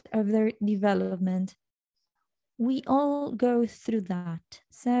part of their development. We all go through that.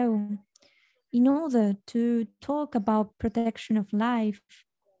 So, in order to talk about protection of life,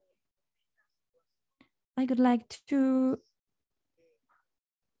 I would like to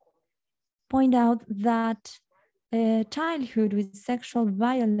point out that childhood with sexual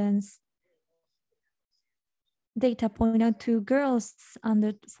violence data point out to girls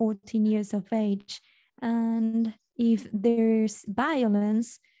under 14 years of age. And if there's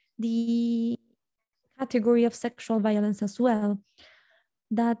violence, the category of sexual violence as well.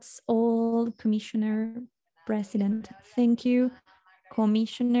 That's all, Commissioner President. Thank you,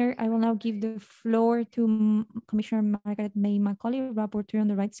 Commissioner. I will now give the floor to Commissioner Margaret May Macaulay, Rapporteur on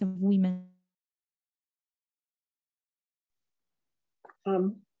the Rights of Women.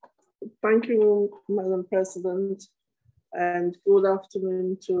 Thank you, Madam President, and good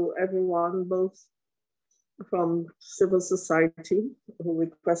afternoon to everyone, both from civil society who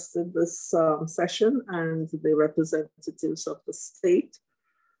requested this session and the representatives of the state,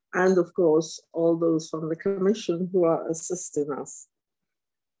 and of course, all those from the Commission who are assisting us.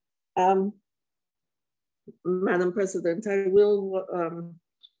 Madam President, I will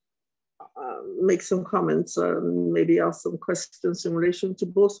make some comments, maybe ask some questions in relation to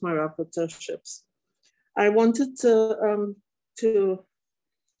both my rapporteurships. I wanted to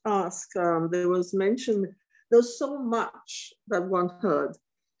ask, there was mentioned, there's so much that one heard.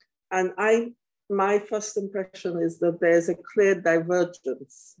 And my first impression is that there's a clear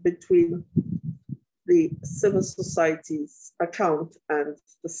divergence between the civil society's account and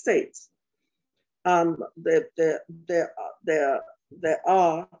the state. There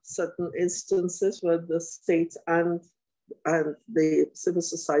are certain instances where the state and the civil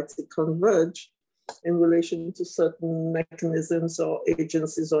society converge in relation to certain mechanisms or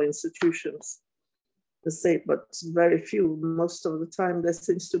agencies or institutions. The state, but very few. Most of the time, there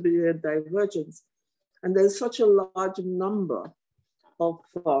seems to be a divergence. And there's such a large number of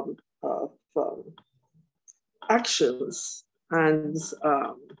actions and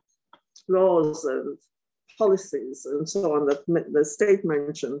laws and policies and so on that the state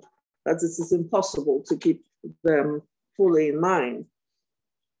mentioned, that it is impossible to keep them fully in mind.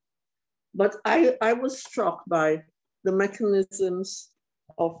 But I was struck by the mechanisms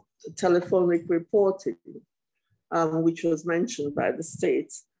of telephonic reporting, which was mentioned by the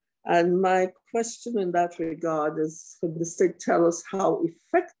state. And my question in that regard is, could the state tell us how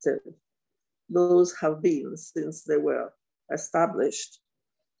effective those have been since they were established?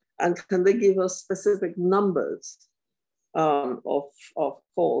 And can they give us specific numbers of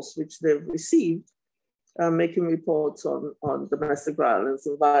calls which they've received, making reports on domestic violence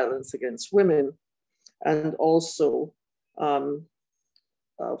and violence against women, and also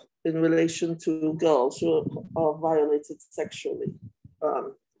in relation to girls who are violated sexually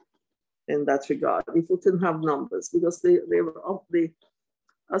in that regard? If we can have numbers, because they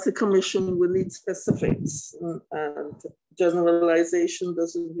as a commission, we need specifics, and generalization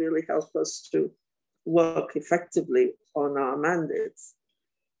doesn't really help us to work effectively on our mandates.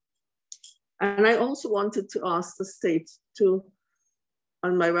 And I also wanted to ask the state to,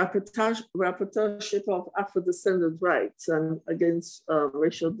 on my rapporteurship of Afro-descendant rights and against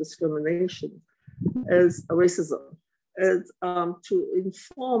racial discrimination, is racism, is to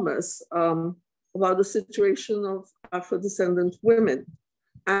inform us about the situation of Afro-descendant women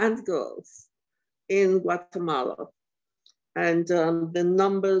and girls in Guatemala, and the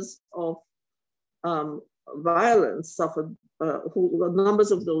numbers of violence suffered, the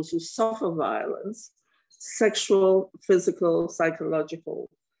numbers of those who suffer violence, sexual, physical, psychological,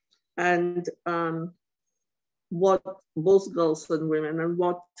 and what both girls and women, and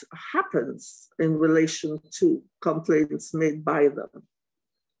what happens in relation to complaints made by them.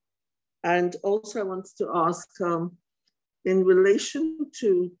 And also I wanted to ask, in relation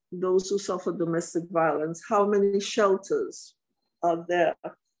to those who suffer domestic violence, how many shelters are there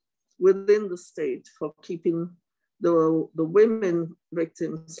within the state for keeping the women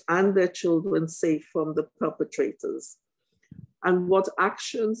victims and their children safe from the perpetrators? And what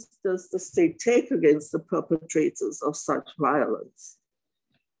actions does the state take against the perpetrators of such violence?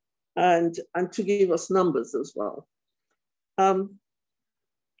 And to give us numbers as well.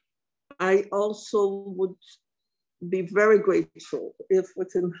 I also would be very grateful if we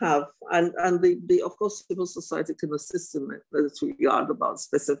can have, and of course civil society can assist in this regard about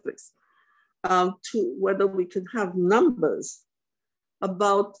specifics, to whether we can have numbers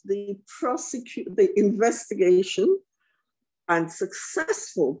about the investigation and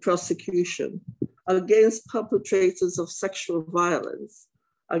successful prosecution against perpetrators of sexual violence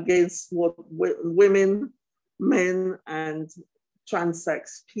against women, men, and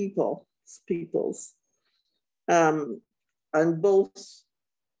transsex peoples. And both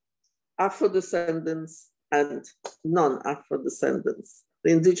Afro-descendants and non-Afro-descendants,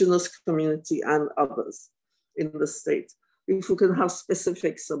 the indigenous community and others in the state. If we can have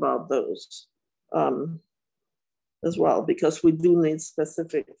specifics about those as well, because we do need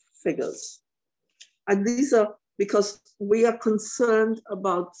specific figures. And these are because we are concerned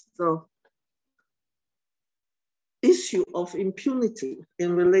about the issue of impunity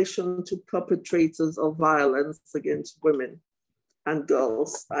in relation to perpetrators of violence against women and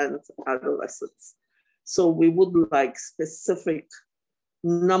girls and adolescents. So we would like specific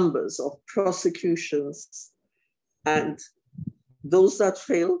numbers of prosecutions, and those that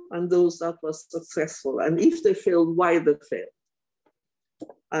failed and those that were successful, and if they failed, why they failed.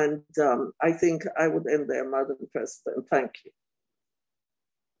 And I think I would end there, Madam President. Thank you.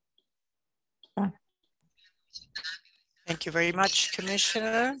 Thank you very much,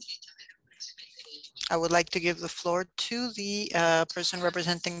 Commissioner. I would like to give the floor to the person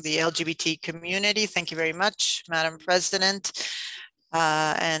representing the LGBT community. Thank you very much, Madam President.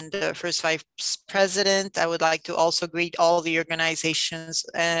 And First Vice President, I would like to also greet all the organizations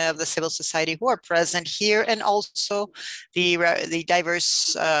of the civil society who are present here, and also the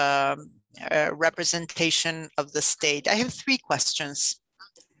diverse representation of the state. I have 3 questions.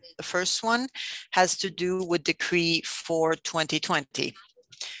 The first one has to do with Decree 4/2020.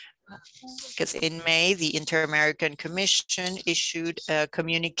 Because in May, the Inter-American Commission issued a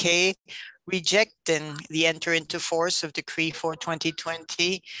communique rejecting the enter into force of Decree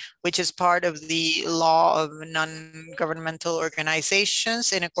 4/2020, which is part of the law of non-governmental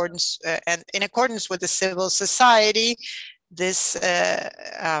organizations in accordance with the civil society. This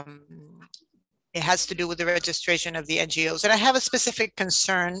it has to do with the registration of the NGOs. And I have a specific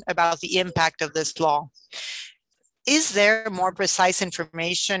concern about the impact of this law. Is there more precise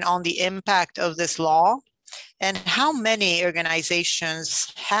information on the impact of this law? And how many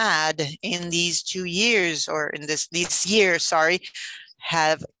organizations had in these 2 years, or in this year,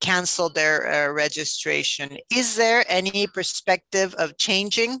 have canceled their registration? Is there any perspective of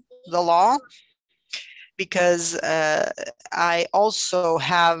changing the law? because I also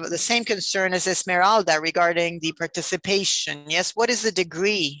have the same concern as Esmeralda regarding the participation. Yes, what is the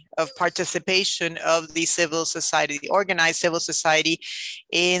degree of participation of the civil society, the organized civil society,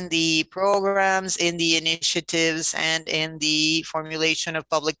 in the programs, in the initiatives, and in the formulation of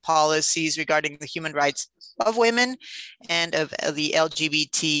public policies regarding the human rights of women and of the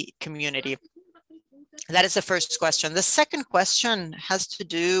LGBT community? That is the first question. The second question has to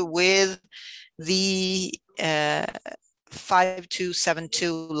do with the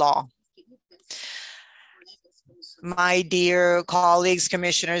 5272 law. My dear colleagues,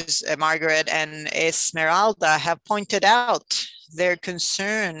 commissioners, Margaret and Esmeralda have pointed out their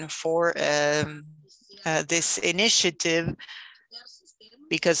concern for this initiative,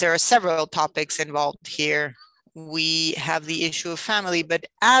 because there are several topics involved here. We have the issue of family, but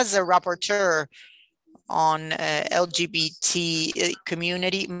as a rapporteur on LGBT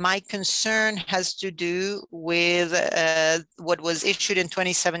community, my concern has to do with what was issued in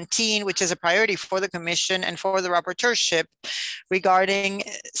 2017, which is a priority for the Commission and for the rapporteurship, regarding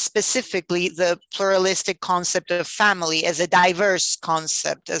specifically the pluralistic concept of family as a diverse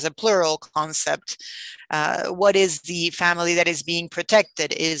concept, as a plural concept. What is the family that is being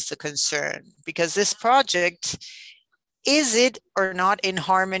protected is the concern, because this project, is it or not in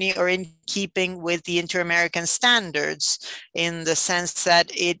harmony or in keeping with the Inter-American standards, in the sense that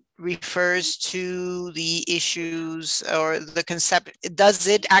it refers to the issues or the concept? Does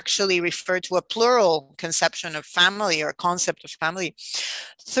it actually refer to a plural conception of family or concept of family?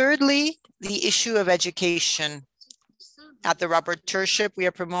 Thirdly, the issue of education. At the rapporteurship, we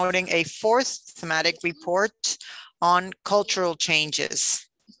are promoting a fourth thematic report on cultural changes,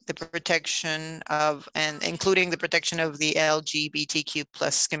 the protection of, and including the protection of the LGBTQ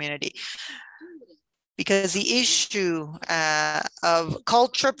plus community. Because the issue of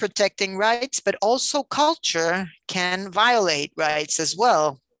culture protecting rights, but also culture can violate rights as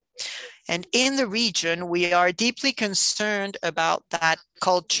well. And in the region, we are deeply concerned about that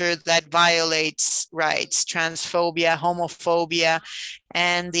culture that violates rights, transphobia, homophobia,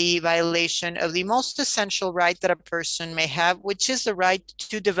 and the violation of the most essential right that a person may have, which is the right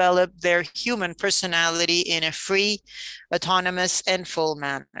to develop their human personality in a free, autonomous, and full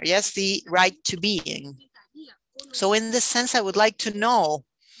manner. Yes, the right to being. So in this sense, I would like to know,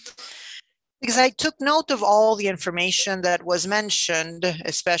 because I took note of all the information that was mentioned,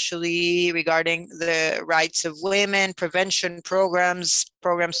 especially regarding the rights of women, prevention programs,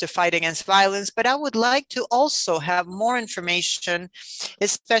 programs to fight against violence, but I would like to also have more information,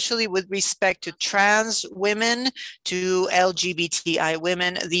 especially with respect to trans women, to LGBTI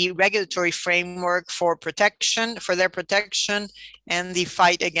women, the regulatory framework for protection, for their protection, and the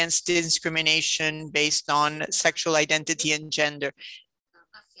fight against discrimination based on sexual identity and gender,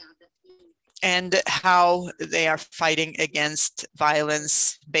 and how they are fighting against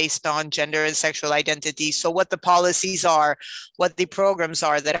violence based on gender and sexual identity. So what the policies are, what the programs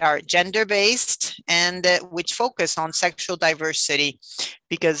are that are gender-based and which focus on sexual diversity,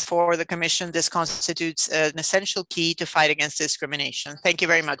 because for the Commission, this constitutes an essential key to fight against discrimination. Thank you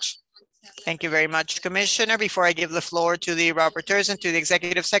very much. Thank you very much, Commissioner. Before I give the floor to the rapporteurs and to the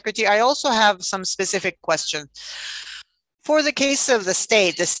Executive Secretary, I also have some specific questions. For the case of the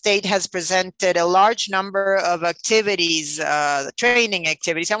state has presented a large number of activities, training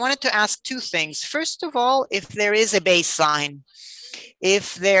activities. I wanted to ask two things. First of all, if there is a baseline,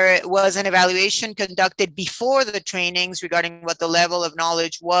 if there was an evaluation conducted before the trainings regarding what the level of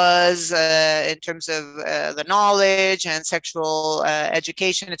knowledge was in terms of the knowledge and sexual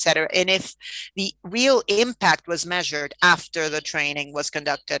education, etc., and if the real impact was measured after the training was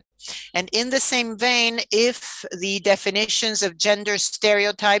conducted. And in the same vein, if the definitions of gender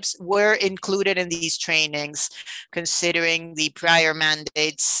stereotypes were included in these trainings, considering the prior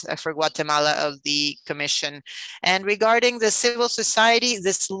mandates for Guatemala of the Commission. And regarding the civil society,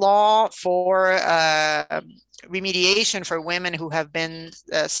 this law for remediation for women who have been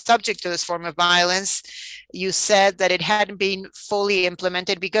subject to this form of violence, you said that it hadn't been fully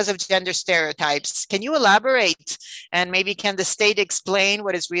implemented because of gender stereotypes. Can you elaborate? And maybe can the state explain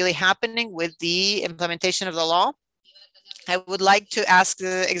what is really happening with the implementation of the law? I would like to ask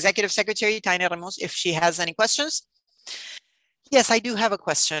the Executive Secretary, Taina Ramos, if she has any questions. Yes, I do have a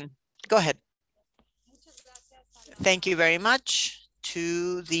question. Go ahead. Thank you very much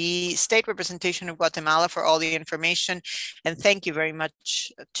to the State Representation of Guatemala for all the information. And thank you very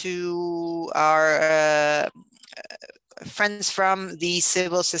much to our friends from the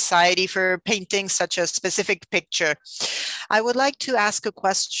civil society for painting such a specific picture. I would like to ask a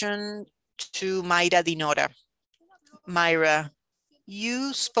question to Mayra Dinora. Myra,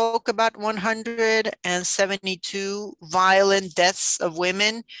 you spoke about 172 violent deaths of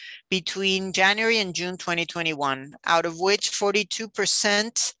women between January and June 2021, out of which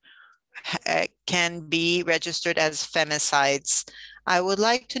 42% can be registered as femicides. I would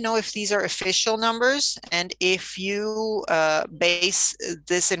like to know if these are official numbers and if you base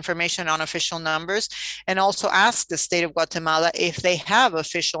this information on official numbers, and also ask the state of Guatemala if they have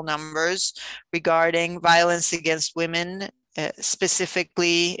official numbers regarding violence against women,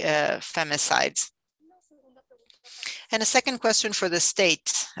 specifically femicides. And a second question for the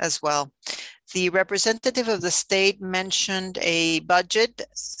state as well. The representative of the state mentioned a budget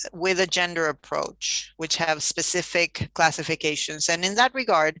with a gender approach, which have specific classifications. And in that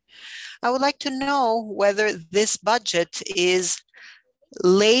regard, I would like to know whether this budget is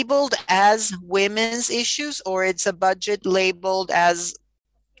labeled as women's issues, or it's a budget labeled as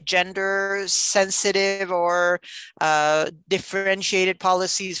gender sensitive or differentiated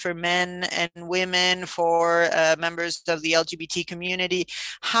policies for men and women, for members of the LGBT community.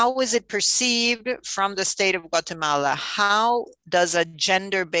 How is it perceived from the state of Guatemala? How does a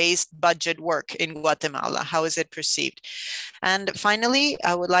gender-based budget work in Guatemala? How is it perceived? And finally,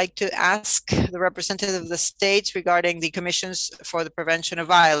 I would like to ask the representative of the states regarding the commissions for the prevention of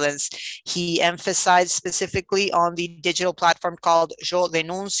violence. He emphasized specifically on the digital platform called Yo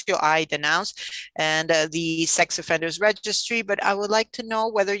Denuncio, I Denounce, and the sex offenders registry. But I would like to know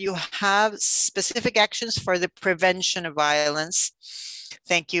whether you have specific actions for the prevention of violence.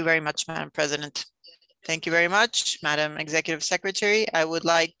 Thank you very much, Madam President. Thank you very much, Madam Executive Secretary. I would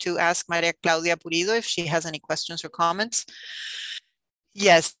like to ask Maria Claudia Purido if she has any questions or comments.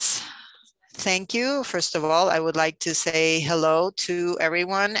 Yes, thank you. First of all, I would like to say hello to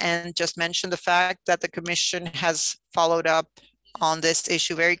everyone and just mention the fact that the Commission has followed up on this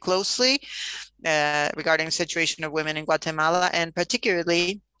issue very closely regarding the situation of women in Guatemala, and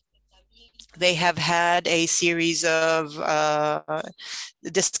particularly they have had a series of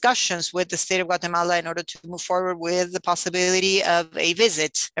discussions with the state of Guatemala in order to move forward with the possibility of a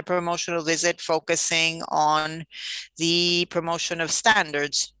visit, a promotional visit focusing on the promotion of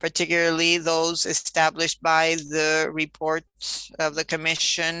standards, particularly those established by the report of the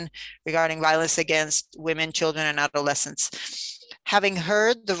Commission regarding violence against women, children, and adolescents. Having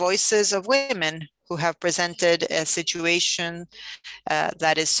heard the voices of women who have presented a situation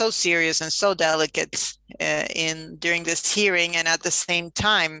that is so serious and so delicate during this hearing, and at the same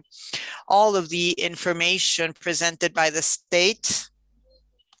time, all of the information presented by the state,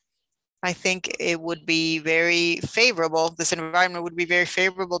 I think it would be very favorable, this environment would be very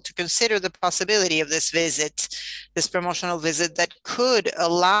favorable to consider the possibility of this visit, this promotional visit that could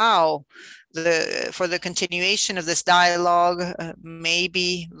allow for the continuation of this dialogue,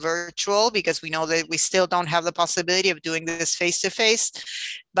 maybe virtual, because we know that we still don't have the possibility of doing this face-to-face,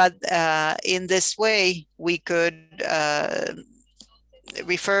 but in this way, we could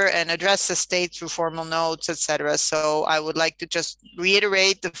refer and address the state through formal notes, etc. So I would like to just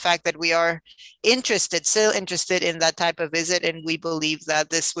reiterate the fact that we are still interested in that type of visit, and we believe that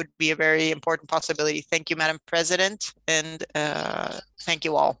this would be a very important possibility. Thank you, Madam President, and thank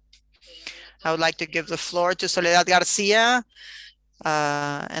you all. I would like to give the floor to Soledad Garcia,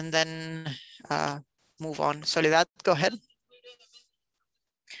 and then move on. Soledad, go ahead.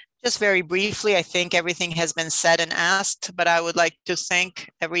 Just very briefly, I think everything has been said and asked, but I would like to thank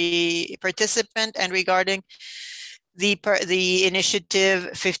every participant. And regarding the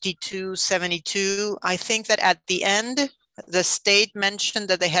initiative 5272, I think that at the end, the state mentioned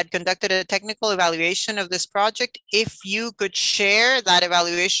that they had conducted a technical evaluation of this project. If you could share that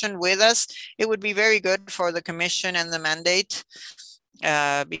evaluation with us, it would be very good for the Commission and the mandate,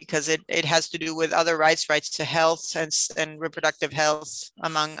 because it has to do with other rights to health and reproductive health,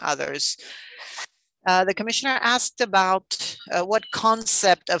 among others. The Commissioner asked about what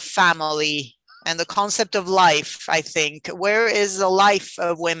concept of family and the concept of life, I think. Where is the life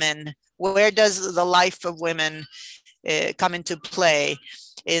of women? Where does the life of women come into play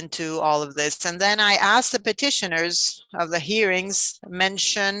into all of this? And then I asked the petitioners of the hearings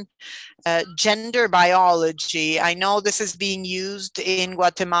mention gender biology. I know this is being used in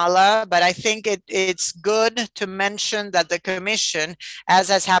Guatemala, but I think it's good to mention that the Commission, as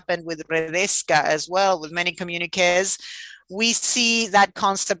has happened with Redesca as well, with many communiques, we see that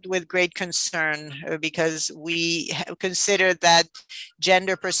concept with great concern, because we consider that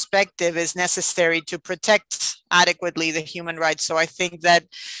gender perspective is necessary to protect adequately the human rights. So I think that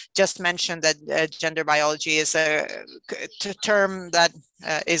just mention that gender biology is a term that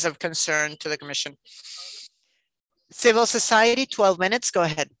is of concern to the Commission. Civil society, 12 minutes, go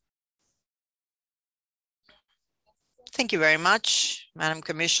ahead. Thank you very much, Madam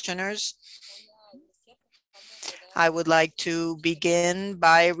Commissioners. I would like to begin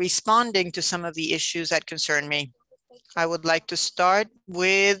by responding to some of the issues that concern me. I would like to start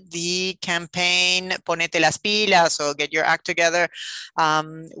with the campaign Ponete las pilas, so get your act together.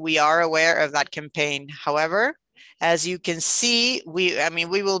 We are aware of that campaign. However, as you can see, we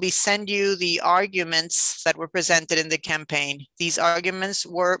will be send you the arguments that were presented in the campaign. These arguments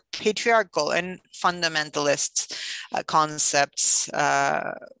were patriarchal and fundamentalist concepts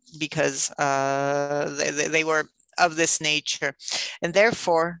because they were of this nature. And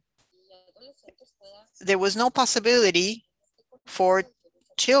therefore, there was no possibility for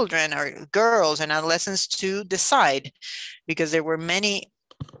children or girls and adolescents to decide, because there were many,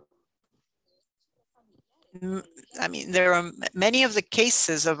 there are many of the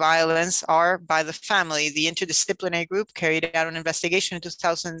cases of violence are by the family. The interdisciplinary group carried out an investigation in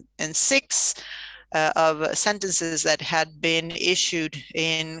 2006 of sentences that had been issued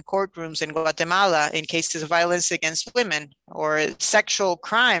in courtrooms in Guatemala in cases of violence against women or sexual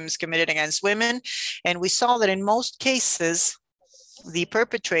crimes committed against women. And we saw that in most cases, the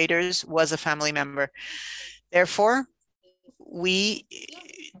perpetrators was a family member. Therefore, we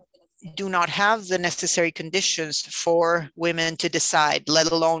do not have the necessary conditions for women to decide,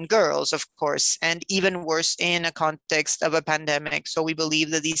 let alone girls, of course, and even worse in a context of a pandemic. So we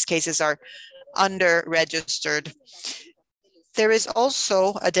believe that these cases are under-registered. There is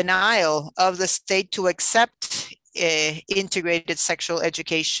also a denial of the state to accept integrated sexual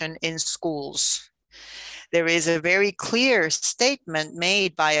education in schools. There is a very clear statement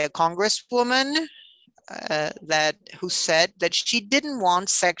made by a congresswoman who said that she didn't want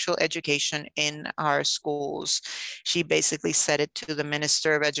sexual education in our schools. She basically said it to the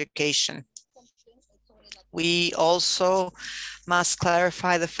Minister of Education. We also must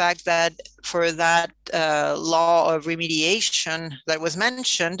clarify the fact that for that law of remediation that was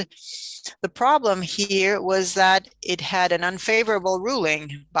mentioned, the problem here was that it had an unfavorable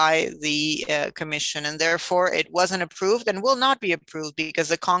ruling by the commission, and therefore it wasn't approved and will not be approved because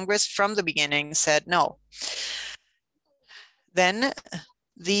the Congress from the beginning said no. Then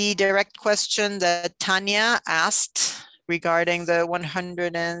the direct question that Tanya asked regarding the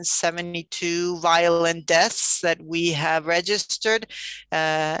 172 violent deaths that we have registered,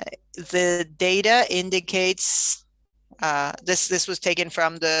 the data indicates this was taken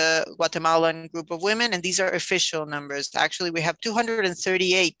from the Guatemalan group of women, and these are official numbers. Actually, we have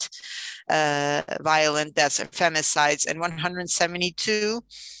 238 violent deaths or femicides, and 172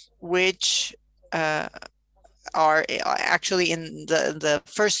 which are actually in the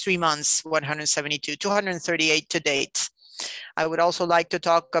first 3 months, 172, 238 to date. I would also like to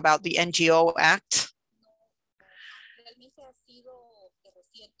talk about the NGO Act.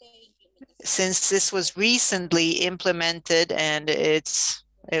 Since this was recently implemented and it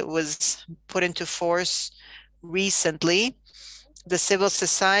was put into force recently, the civil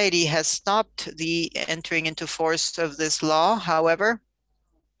society has stopped the entering into force of this law. However,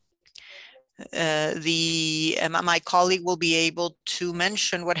 my colleague will be able to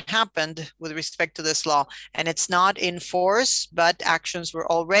mention what happened with respect to this law. And it's not in force, but actions were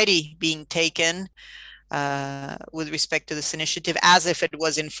already being taken with respect to this initiative as if it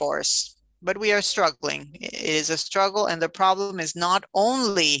was in force. But we are struggling. It is a struggle, and the problem is not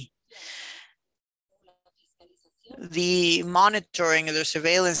only the monitoring or the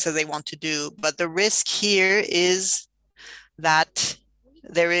surveillance that they want to do, but the risk here is that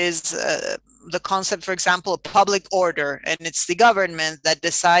there is the concept, for example, of public order, and it's the government that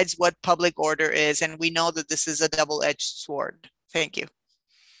decides what public order is, and we know that this is a double-edged sword. Thank you.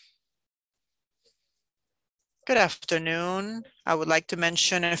 Good afternoon. I would like to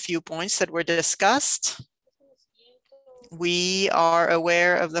mention a few points that were discussed. We are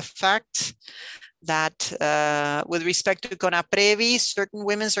aware of the fact that with respect to CONAPREVI, certain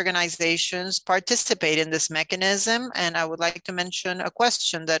women's organizations participate in this mechanism. And I would like to mention a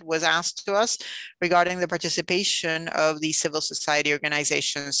question that was asked to us regarding the participation of the civil society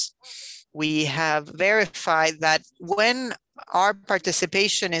organizations. We have verified that when our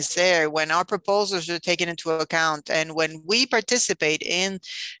participation is there, when our proposals are taken into account, and when we participate in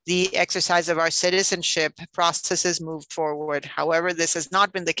the exercise of our citizenship, processes move forward. However, this has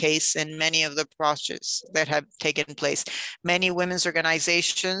not been the case in many of the processes that have taken place. Many women's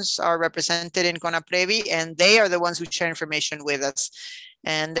organizations are represented in CONAPREVI, and they are the ones who share information with us.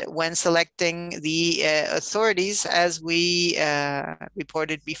 And when selecting the authorities, as we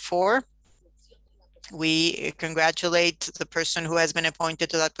reported before, we congratulate the person who has been appointed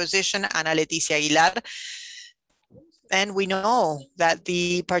to that position, Ana Leticia Aguilar. And we know that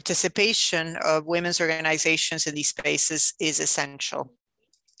the participation of women's organizations in these spaces is essential.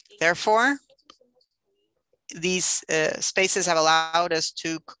 Therefore, these spaces have allowed us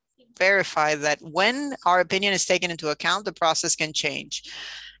to verify that when our opinion is taken into account, the process can change.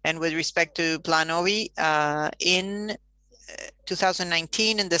 And with respect to Planovi, in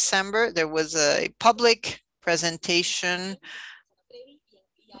 2019, in December, there was a public presentation,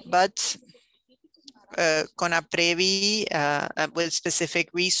 but CONAPREVI with specific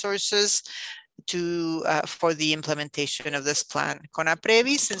resources for the implementation of this plan.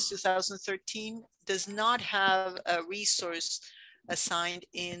 CONAPREVI, since 2013, does not have a resource assigned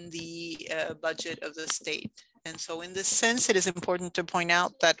in the budget of the state. And so in this sense, it is important to point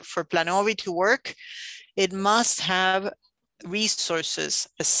out that for Planovi to work, it must have resources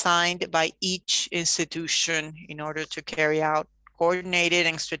assigned by each institution in order to carry out coordinated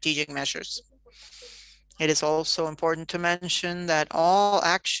and strategic measures. It is also important to mention that all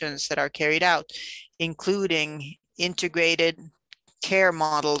actions that are carried out, including integrated care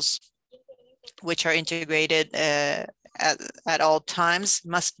models, which are integrated at all times,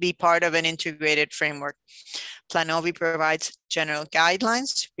 must be part of an integrated framework. Planovi provides general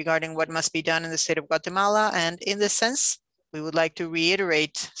guidelines regarding what must be done in the state of Guatemala. And in this sense, we would like to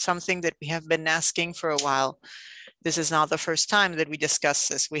reiterate something that we have been asking for a while. This is not the first time that we discuss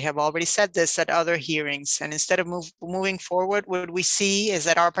this. We have already said this at other hearings. And instead of moving forward, what we see is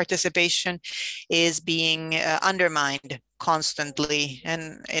that our participation is being undermined constantly.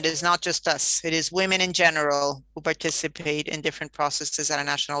 And it is not just us, it is women in general who participate in different processes at a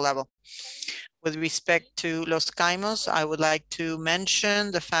national level. With respect to Los Caimos, I would like to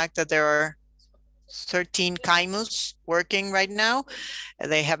mention the fact that there are 13 Caimos working right now.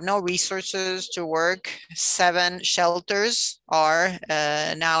 They have no resources to work. 7 shelters are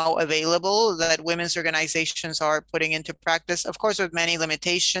now available that women's organizations are putting into practice. Of course, with many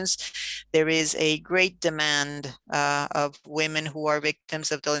limitations, there is a great demand of women who are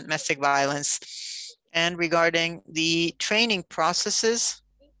victims of domestic violence. And regarding the training processes,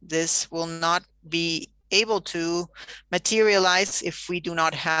 this will not be able to materialize if we do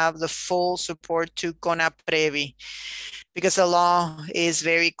not have the full support to CONAPREVI, because the law is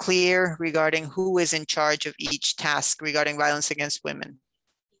very clear regarding who is in charge of each task regarding violence against women.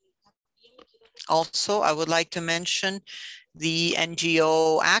 Also, I would like to mention the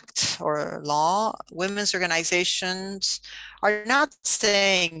NGO Act or law. Women's organizations are not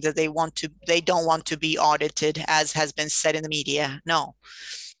saying that they don't want to be audited, as has been said in the media. No.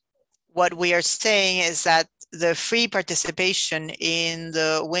 What we are saying is that the free participation in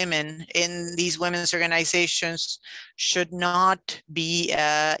the women in these women's organizations should not be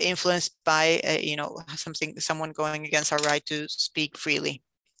influenced by someone going against our right to speak freely.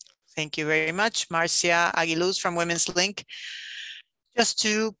 Thank you very much. Marcia Aguiluz from Women's Link. Just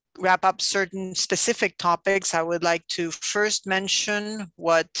to wrap up certain specific topics, I would like to first mention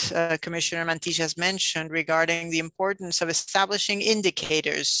what Commissioner Mantilla has mentioned regarding the importance of establishing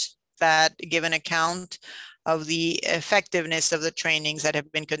indicators that give an account of the effectiveness of the trainings that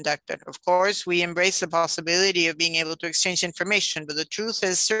have been conducted. Of course, we embrace the possibility of being able to exchange information, but the truth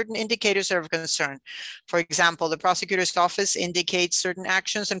is certain indicators are of concern. For example, the prosecutor's office indicates certain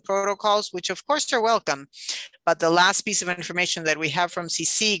actions and protocols, which of course are welcome. But the last piece of information that we have from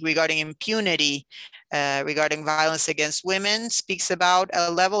CICIG regarding impunity, regarding violence against women, speaks about a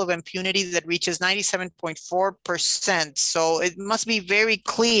level of impunity that reaches 97.4%. So it must be very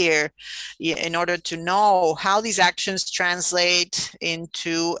clear in order to know how these actions translate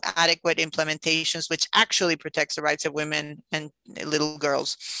into adequate implementations, which actually protects the rights of women and little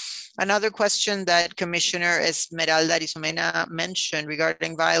girls. Another question that Commissioner Esmeralda Arizomena mentioned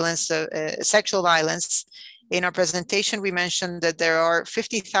regarding violence, sexual violence. In our presentation, we mentioned that there are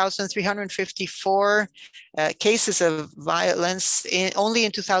 50,354 cases of violence only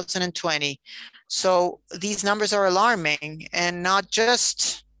in 2020. So these numbers are alarming, and not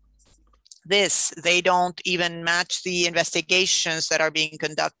just this, they don't even match the investigations that are being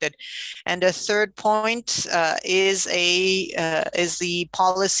conducted. And a third point is the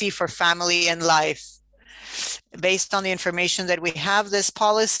policy for family and life. Based on the information that we have, this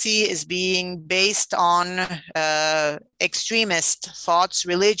policy is being based on extremist thoughts,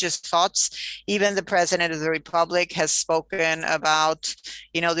 religious thoughts. Even the President of the Republic has spoken about,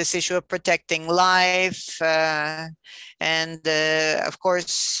 this issue of protecting life, and of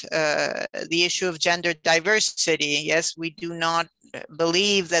course, the issue of gender diversity. Yes, we do not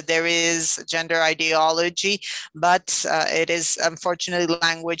believe that there is gender ideology, but it is unfortunately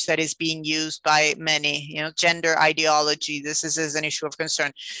language that is being used by many, gender ideology. This is an issue of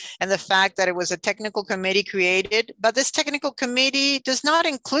concern. And the fact that it was a technical committee created, but this technical committee does not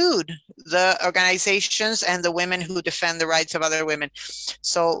include the organizations and the women who defend the rights of other women.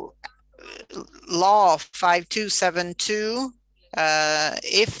 So law 5272,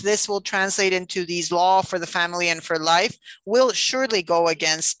 if this will translate into these law for the family and for life, will surely go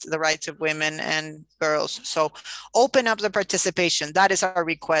against the rights of women and girls. So open up the participation. That is our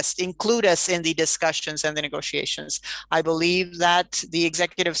request. Include us in the discussions and the negotiations. I believe that the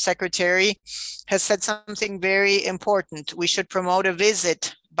executive secretary has said something very important. We should promote a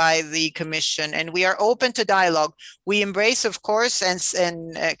visit by the commission, and we are open to dialogue. We embrace, of course, and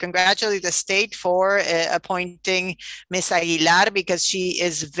congratulate the state for appointing Ms. Aguilar, because she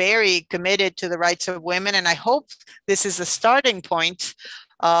is very committed to the rights of women. And I hope this is the starting point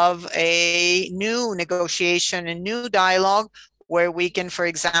of a new negotiation, a new dialogue, where we can, for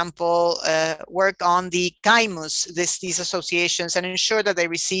example, work on the CAIMUS, these associations, and ensure that they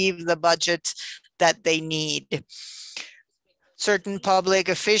receive the budget that they need. Certain public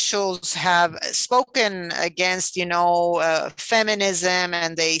officials have spoken against, feminism,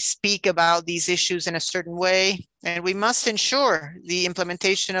 and they speak about these issues in a certain way. And we must ensure the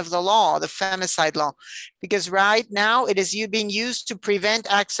implementation of the law, the femicide law, because right now it is being used to prevent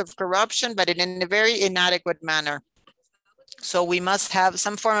acts of corruption, but in a very inadequate manner. So we must have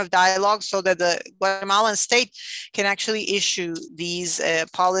some form of dialogue so that the Guatemalan state can actually issue these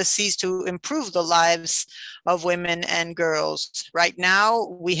policies to improve the lives of women and girls. Right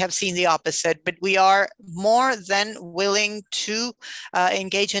now, we have seen the opposite, but we are more than willing to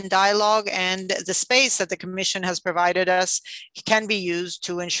engage in dialogue, and the space that the Commission has provided us can be used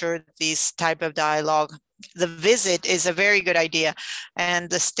to ensure this type of dialogue. The visit is a very good idea,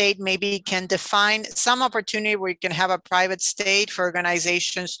 and the state maybe can define some opportunity where you can have a private state for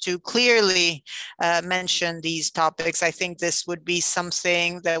organizations to clearly mention these topics. I think this would be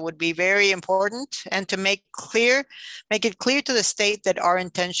something that would be very important, and to make it clear to the state that our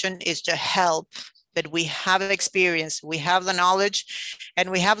intention is to help, that we have experience, we have the knowledge,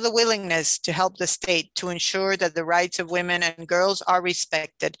 and we have the willingness to help the state to ensure that the rights of women and girls are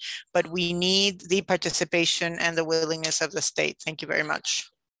respected. But we need the participation and the willingness of the state. Thank you very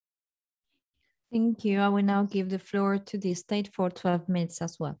much. Thank you. I will now give the floor to the state for 12 minutes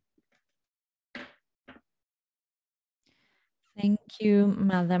as well. Thank you,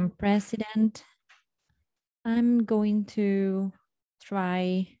 Madam President. I'm going to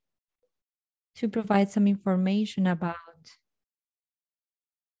try to provide some information about,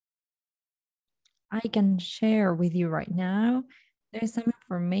 I can share with you right now. There's some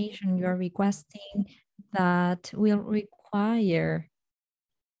information you're requesting that will require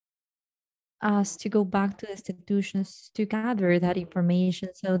us to go back to the institutions to gather that information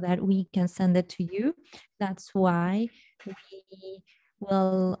so that we can send it to you. That's why we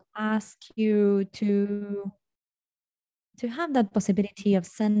will ask you to have that possibility of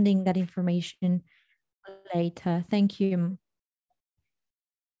sending that information later. Thank you.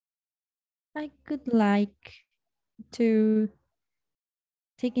 I could like to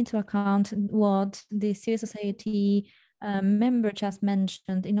take into account what the civil society member just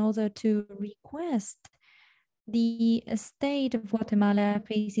mentioned in order to request. The state of Guatemala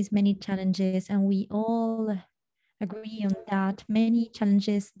faces many challenges, and we all agree on that. Many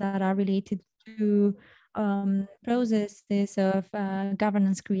challenges that are related to processes of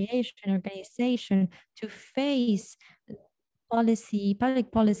governance creation, organization, to face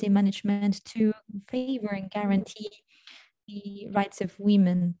public policy management to favor and guarantee the rights of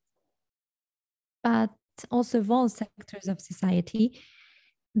women, but also of all sectors of society.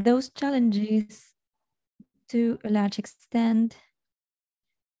 Those challenges, to a large extent,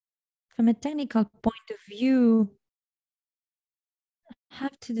 from a technical point of view,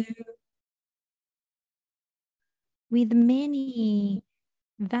 have to do with many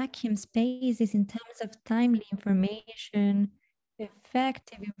vacuum spaces in terms of timely information,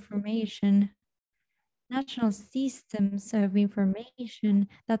 effective information, national systems of information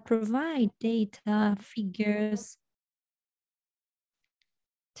that provide data, figures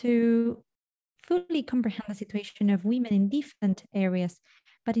to fully comprehend the situation of women in different areas.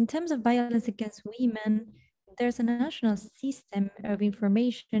 But in terms of violence against women, there's a national system of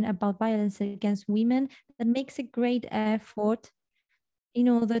information about violence against women that makes a great effort in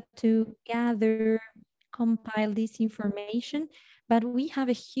order to gather, compile this information. But we have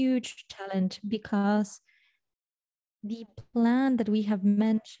a huge challenge because the plan that we have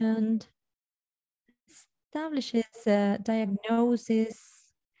mentioned establishes a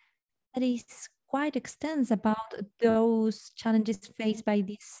diagnosis that is quite extensive about those challenges faced by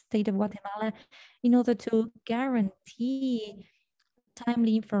the state of Guatemala in order to guarantee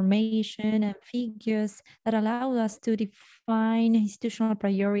timely information and figures that allow us to define institutional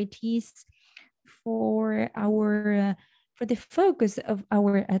priorities for our for the focus of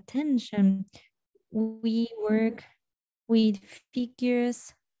our attention. We work with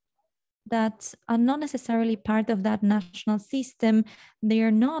figures that are not necessarily part of that national system. They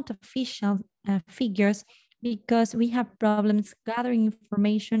are not official figures because we have problems gathering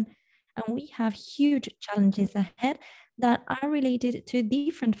information and we have huge challenges ahead that are related to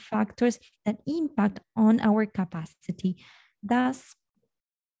different factors that impact on our capacity. Thus,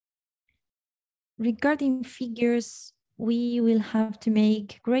 regarding figures, we will have to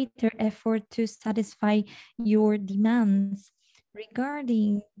make greater effort to satisfy your demands.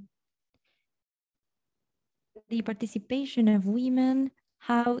 Regarding the participation of women,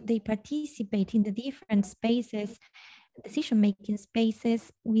 how they participate in the different spaces, decision-making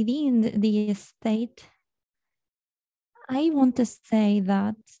spaces within the state, I want to say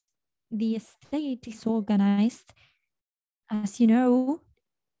that the state is organized. As you know,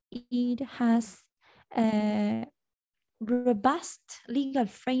 it has a robust legal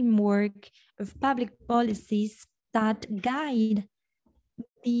framework of public policies that guide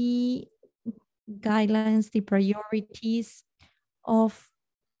the guidelines, the priorities of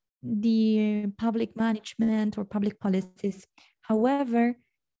the public management or public policies. However,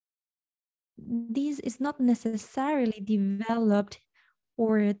 this is not necessarily developed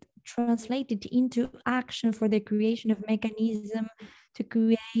or translated into action for the creation of mechanism to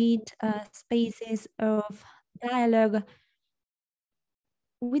create spaces of dialogue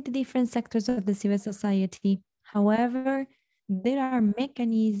with the different sectors of the civil society. However, there are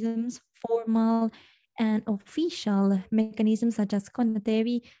mechanisms, formal and official mechanisms such as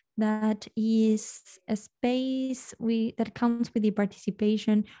CONATEVI, that is a space that comes with the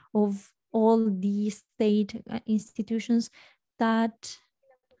participation of all the state institutions that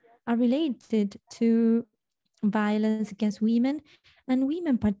are related to violence against women, and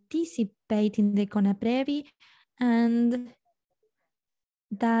women participate in the CONAPREVI, and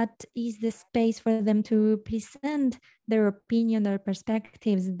that is the space for them to present their opinion, their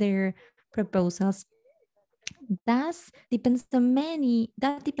perspectives, their proposals. That depends on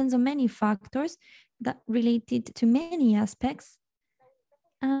many factors that related to many aspects,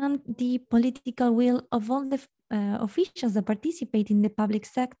 and the political will of all the officials that participate in the public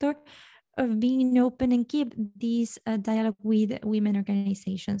sector of being open and keep this dialogue with women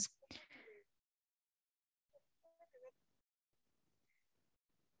organizations.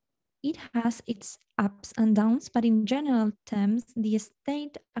 It has its ups and downs, but in general terms, the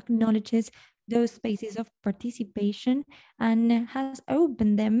state acknowledges those spaces of participation and has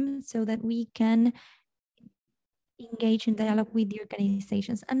opened them so that we can engage in dialogue with the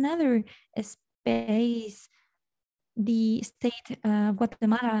organizations. Another space the state of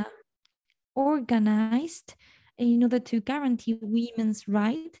Guatemala organized in order to guarantee women's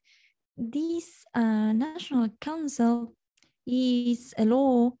rights. This National Council is a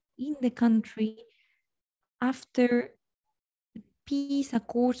law in the country after peace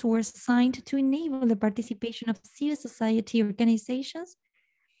accords were signed to enable the participation of civil society organizations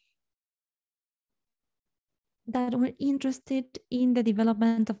that were interested in the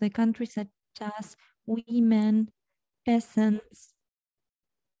development of the country, such as women, peasants,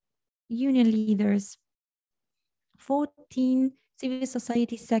 union leaders. 14 civil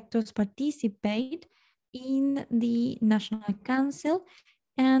society sectors participate in the National Council,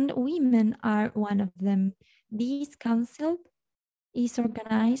 and women are one of them. This council is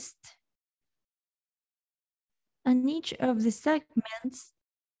organized, and each of the segments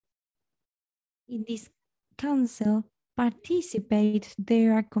in this council participate.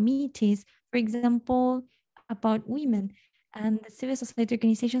 There are committees, for example, about women, and the civil society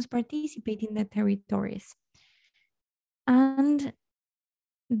organizations participate in the territories. And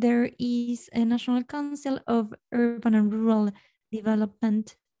there is a National Council of Urban and Rural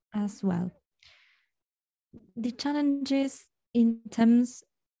Development as well. The challenges in terms,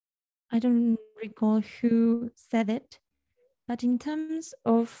 I don't recall who said it, but in terms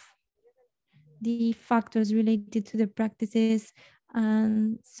of the factors related to the practices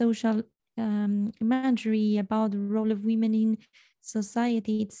and social imagery about the role of women in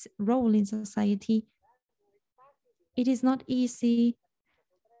society, its role in society, it is not easy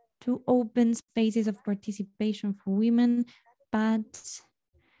to open spaces of participation for women, but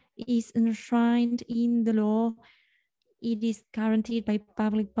is enshrined in the law It is guaranteed by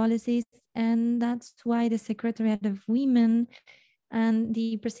public policies, and that's why the Secretariat of Women and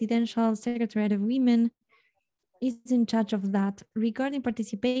the Presidential Secretariat of Women is in charge of that. Regarding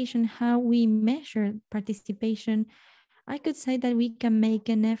participation, how we measure participation, I could say that we can make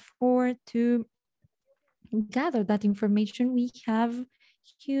an effort to gather that information. We have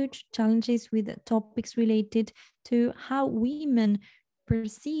huge challenges with topics related to how women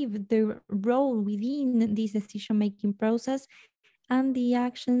perceive their role within this decision-making process and the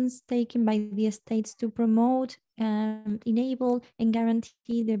actions taken by the states to promote, enable, and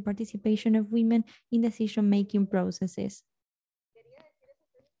guarantee the participation of women in decision-making processes.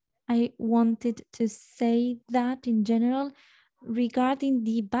 I wanted to say that in general, regarding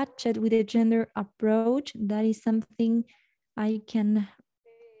the budget with a gender approach, that is something I can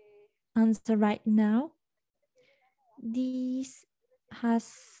answer right now. This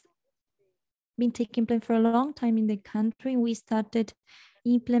has been taking place for a long time in the country. We started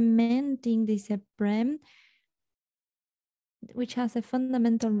implementing the SEPREM, which has a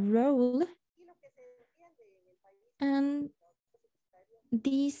fundamental role. And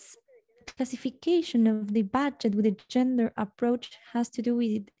this classification of the budget with a gender approach has to do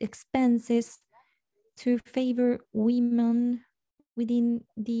with expenses to favor women within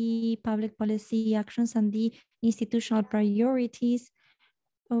the public policy actions and the institutional priorities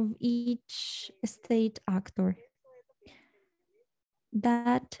of each state actor.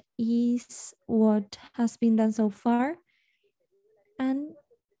 That is what has been done so far, and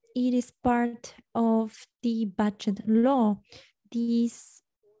it is part of the budget law. This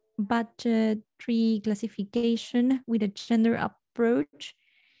budgetary classification with a gender approach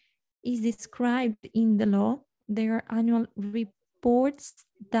is described in the law. There are annual reports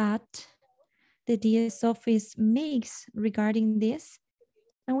that the DS office makes regarding this.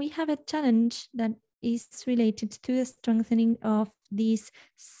 And we have a challenge that is related to the strengthening of this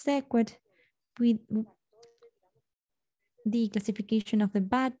circuit with the classification of the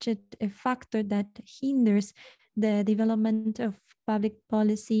budget, a factor that hinders the development of public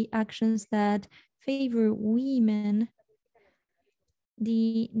policy actions that favor women,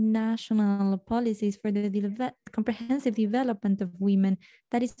 the national policies for the comprehensive development of women.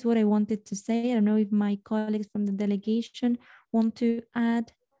 That is what I wanted to say. I don't know if my colleagues from the delegation want to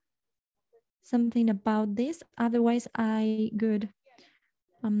add something about this. Otherwise, I could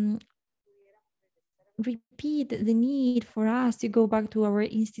repeat the need for us to go back to our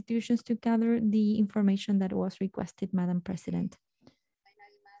institutions to gather the information that was requested, Madam President.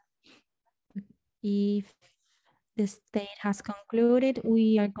 If the state has concluded,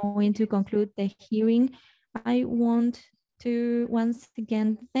 we are going to conclude the hearing. I want to once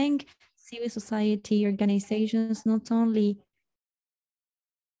again thank civil society organizations, not only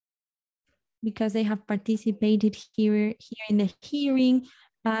because they have participated here in the hearing,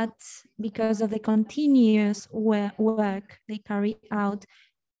 but because of the continuous work they carry out.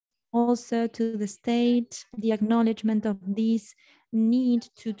 Also to the state, the acknowledgement of this need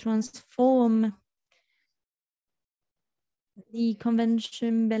to transform the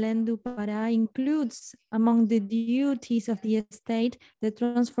Convention Belém do Pará includes among the duties of the state the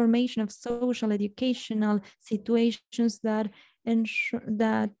transformation of social educational situations that ensure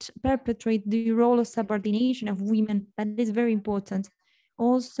that perpetrate the role of subordination of women. That is very important.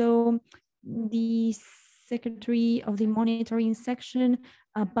 Also, the Secretary of the Monitoring Section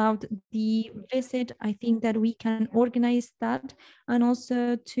about the visit, I think that we can organize that, and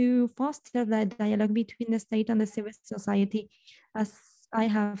also to foster that dialogue between the state and the civil society. As I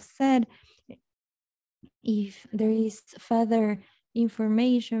have said, if there is further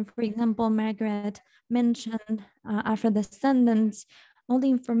information, for example, Margaret mentioned Afro-descendants, all the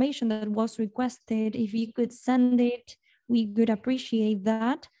information that was requested, if you could send it, we would appreciate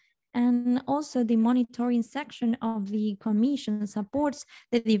that. And also the monitoring section of the Commission supports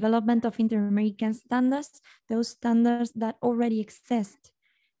the development of inter-American standards, those standards that already exist.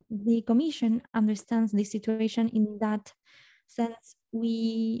 The Commission understands the situation in that sense.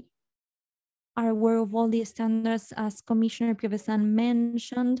 We are aware of all the standards as Commissioner Piovesan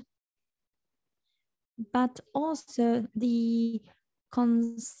mentioned, but also the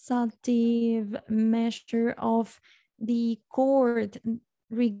consultative measure of the court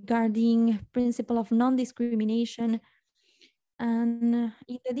regarding principle of non-discrimination. And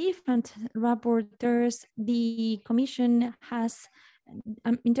in the different rapporteurs, the Commission has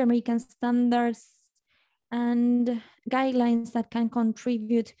inter-American standards and guidelines that can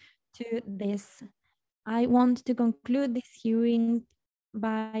contribute to this. I want to conclude this hearing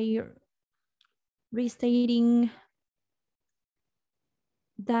by restating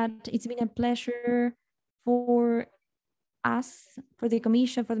that it's been a pleasure for us, for the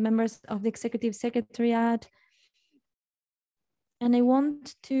Commission, for the members of the Executive Secretariat. And I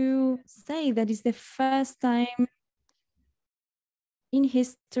want to say that it's the first time in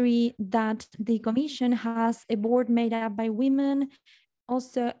history that the Commission has a board made up by women,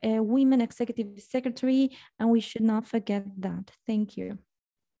 also a women executive secretary, and we should not forget that. Thank you.